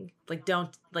ending.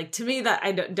 To me that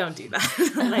I don't do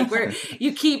that. Where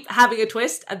you keep having a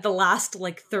twist at the last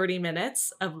 30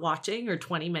 minutes of watching or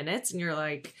 20 minutes and you're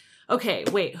like, okay,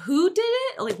 wait, who did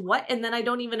it? What? And then I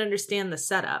don't even understand the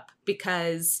setup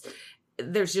because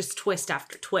there's just twist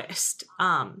after twist.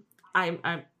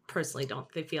 I personally don't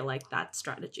feel like that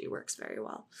strategy works very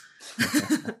well.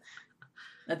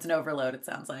 That's an overload, it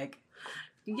sounds like.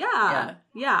 Yeah.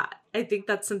 I think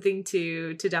that's something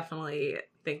to definitely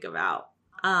think about.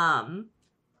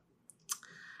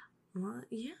 But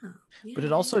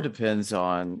it also depends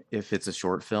on if it's a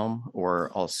short film or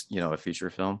also, a feature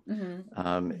film.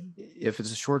 If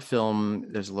it's a short film,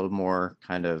 there's a little more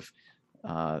kind of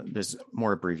there's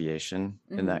more abbreviation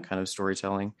in that kind of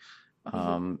storytelling.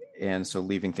 And so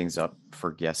leaving things up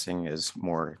for guessing is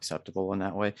more acceptable in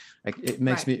that way. It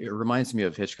reminds me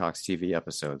of Hitchcock's TV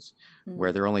episodes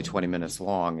where they're only 20 minutes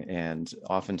long. And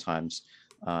oftentimes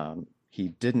he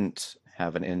didn't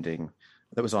have an ending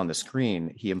that was on the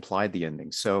screen. He implied the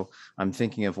ending. So I'm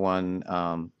thinking of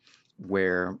one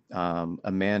where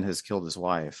a man has killed his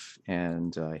wife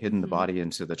and hidden the body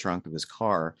into the trunk of his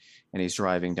car. And he's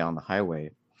driving down the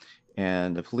highway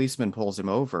and the policeman pulls him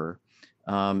over.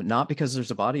 Not because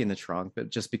there's a body in the trunk, but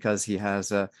just because he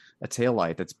has a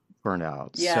taillight that's burned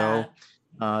out. Yeah.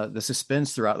 So the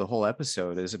suspense throughout the whole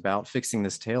episode is about fixing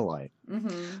this taillight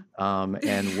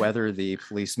and whether the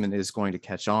policeman is going to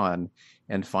catch on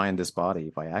and find this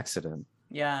body by accident.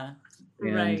 Yeah.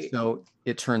 And so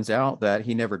it turns out that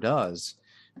he never does.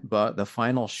 But the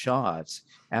final shot,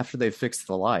 after they've fixed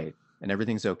the light and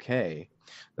everything's okay,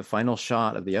 the final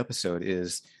shot of the episode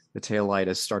is the taillight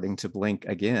is starting to blink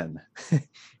again.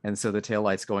 And so the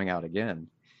taillight's going out again.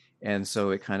 And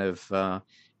so it kind of,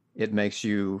 it makes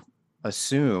you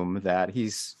assume that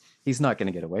he's not going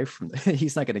to get away from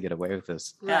he's not going to get away with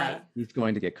this. Right. He's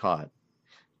going to get caught.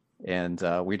 And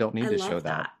we don't need to show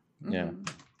that. Yeah.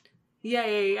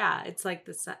 Yeah. It's like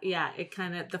this. Yeah. It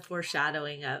kind of the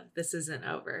foreshadowing of this isn't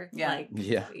over. Yeah.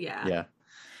 Yeah.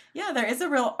 There is a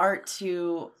real art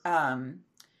to,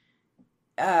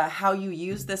 how you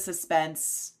use the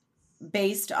suspense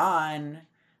based on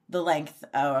the length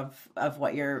of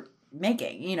what you're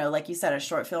making, like you said, a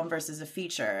short film versus a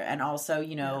feature, and also,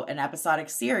 an episodic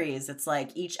series. It's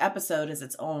like each episode is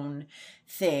its own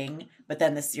thing, but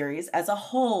then the series as a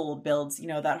whole builds,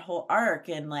 that whole arc,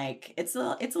 and it's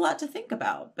a lot to think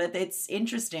about. But it's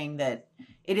interesting that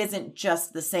it isn't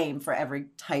just the same for every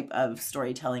type of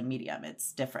storytelling medium.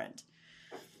 It's different.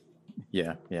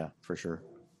 Yeah, for sure.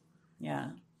 Yeah.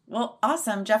 Well,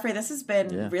 awesome. Jeffrey, this has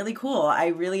been really cool. I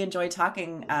really enjoyed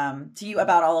talking to you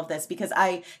about all of this because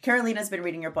Carolina's been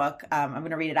reading your book. I'm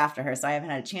going to read it after her, so I haven't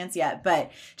had a chance yet.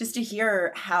 But just to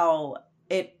hear how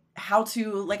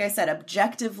to, like I said,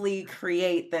 objectively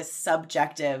create this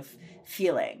subjective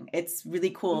feeling. It's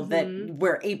really cool that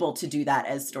we're able to do that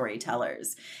as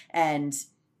storytellers. And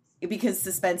because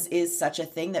suspense is such a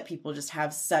thing that people just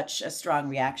have such a strong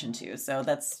reaction to. So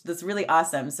that's really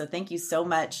awesome. So thank you so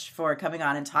much for coming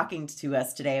on and talking to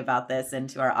us today about this and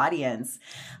to our audience.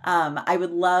 I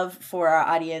would love for our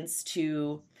audience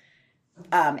to,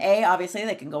 obviously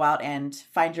they can go out and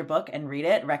find your book and read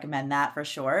it. Recommend that for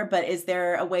sure. But is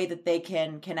there a way that they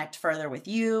can connect further with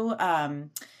you?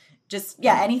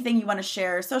 Anything you want to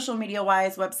share, social media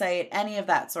wise, website, any of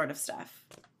that sort of stuff.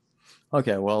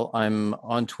 Okay, well, I'm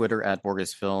on Twitter at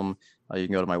BorgesFilm. You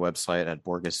can go to my website at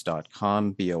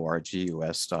borges.com,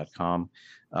 borgus.com.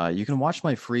 You can watch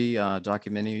my free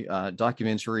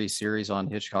documentary series on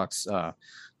Hitchcock's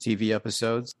TV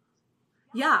episodes.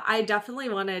 Yeah, I definitely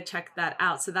want to check that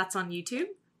out. So that's on YouTube?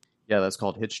 Yeah, that's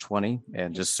called Hitch 20,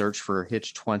 and just search for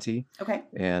Hitch 20. Okay.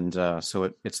 And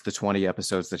so it's the 20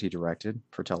 episodes that he directed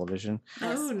for television.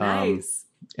 Oh, nice.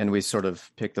 And we sort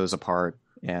of pick those apart.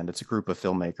 And it's a group of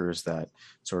filmmakers that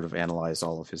sort of analyze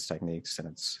all of his techniques, and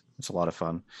it's a lot of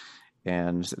fun.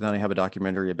 And then I have a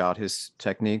documentary about his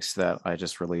techniques that I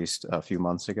just released a few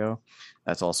months ago.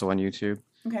 That's also on YouTube.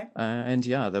 Okay. And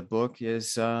yeah, the book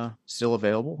is still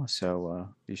available, so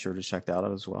be sure to check that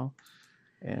out as well.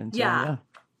 And yeah.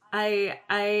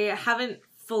 I haven't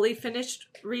fully finished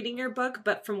reading your book,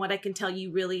 but from what I can tell,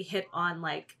 you really hit on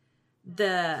like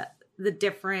the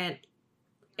different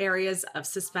areas of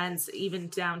suspense, even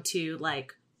down to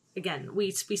like, again,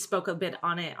 we spoke a bit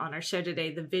on it on our show today,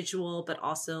 the visual, but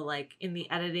also like in the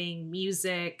editing,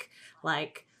 music,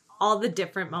 like all the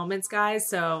different moments, guys.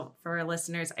 So for our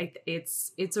listeners,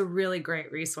 it's a really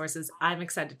great resource. I'm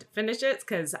excited to finish it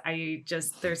because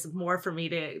there's more for me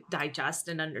to digest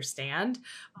and understand.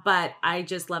 But I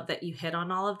just love that you hit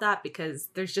on all of that because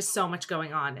there's just so much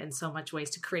going on and so much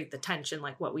ways to create the tension,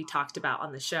 like what we talked about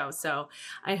on the show. So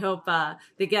I hope they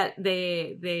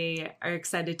are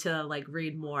excited to like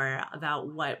read more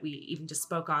about what we even just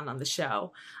spoke on the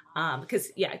show.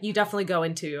 Because you definitely go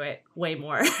into it way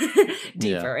more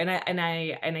deeper, and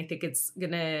I think it's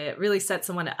gonna really set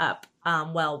someone up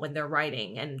well when they're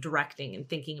writing and directing and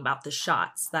thinking about the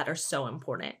shots that are so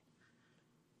important.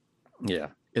 Yeah,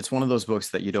 it's one of those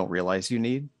books that you don't realize you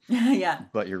need,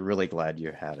 but you're really glad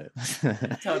you had it.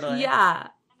 Totally, yeah.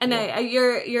 And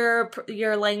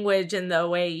your language and the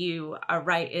way you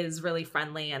write is really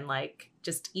friendly and like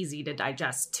just easy to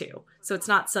digest too. So it's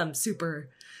not some super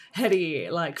heady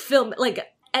like film,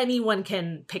 like anyone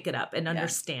can pick it up and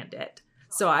understand it.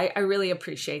 So I really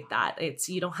appreciate that.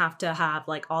 You don't have to have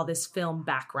like all this film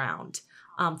background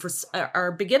for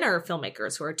our beginner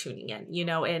filmmakers who are tuning in, you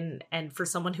know, and for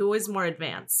someone who is more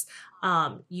advanced,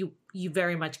 you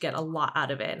very much get a lot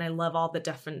out of it. And I love all the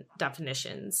different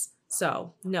definitions.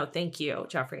 So no, thank you,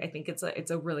 Jeffrey. I think it's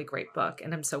a really great book,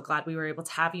 and I'm so glad we were able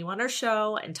to have you on our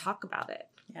show and talk about it.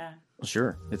 Yeah. Well,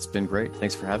 sure. It's been great.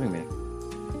 Thanks for having me.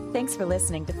 Thanks for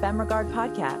listening to FemRegard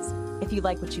Podcast. If you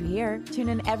like what you hear, tune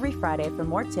in every Friday for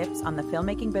more tips on the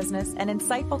filmmaking business and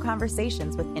insightful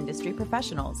conversations with industry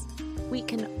professionals. We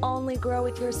can only grow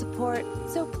with your support,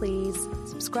 so please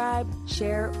subscribe,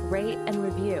 share, rate, and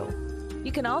review.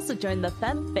 You can also join the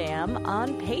Fem Fam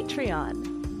on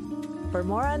Patreon. For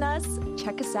more on us,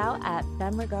 check us out at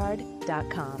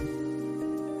femregard.com.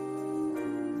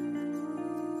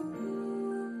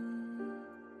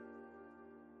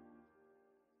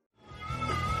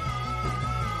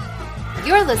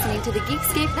 You're listening to the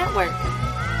Geekscape Network.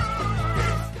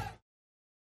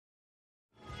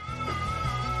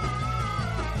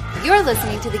 You're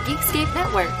listening to the Geekscape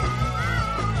Network.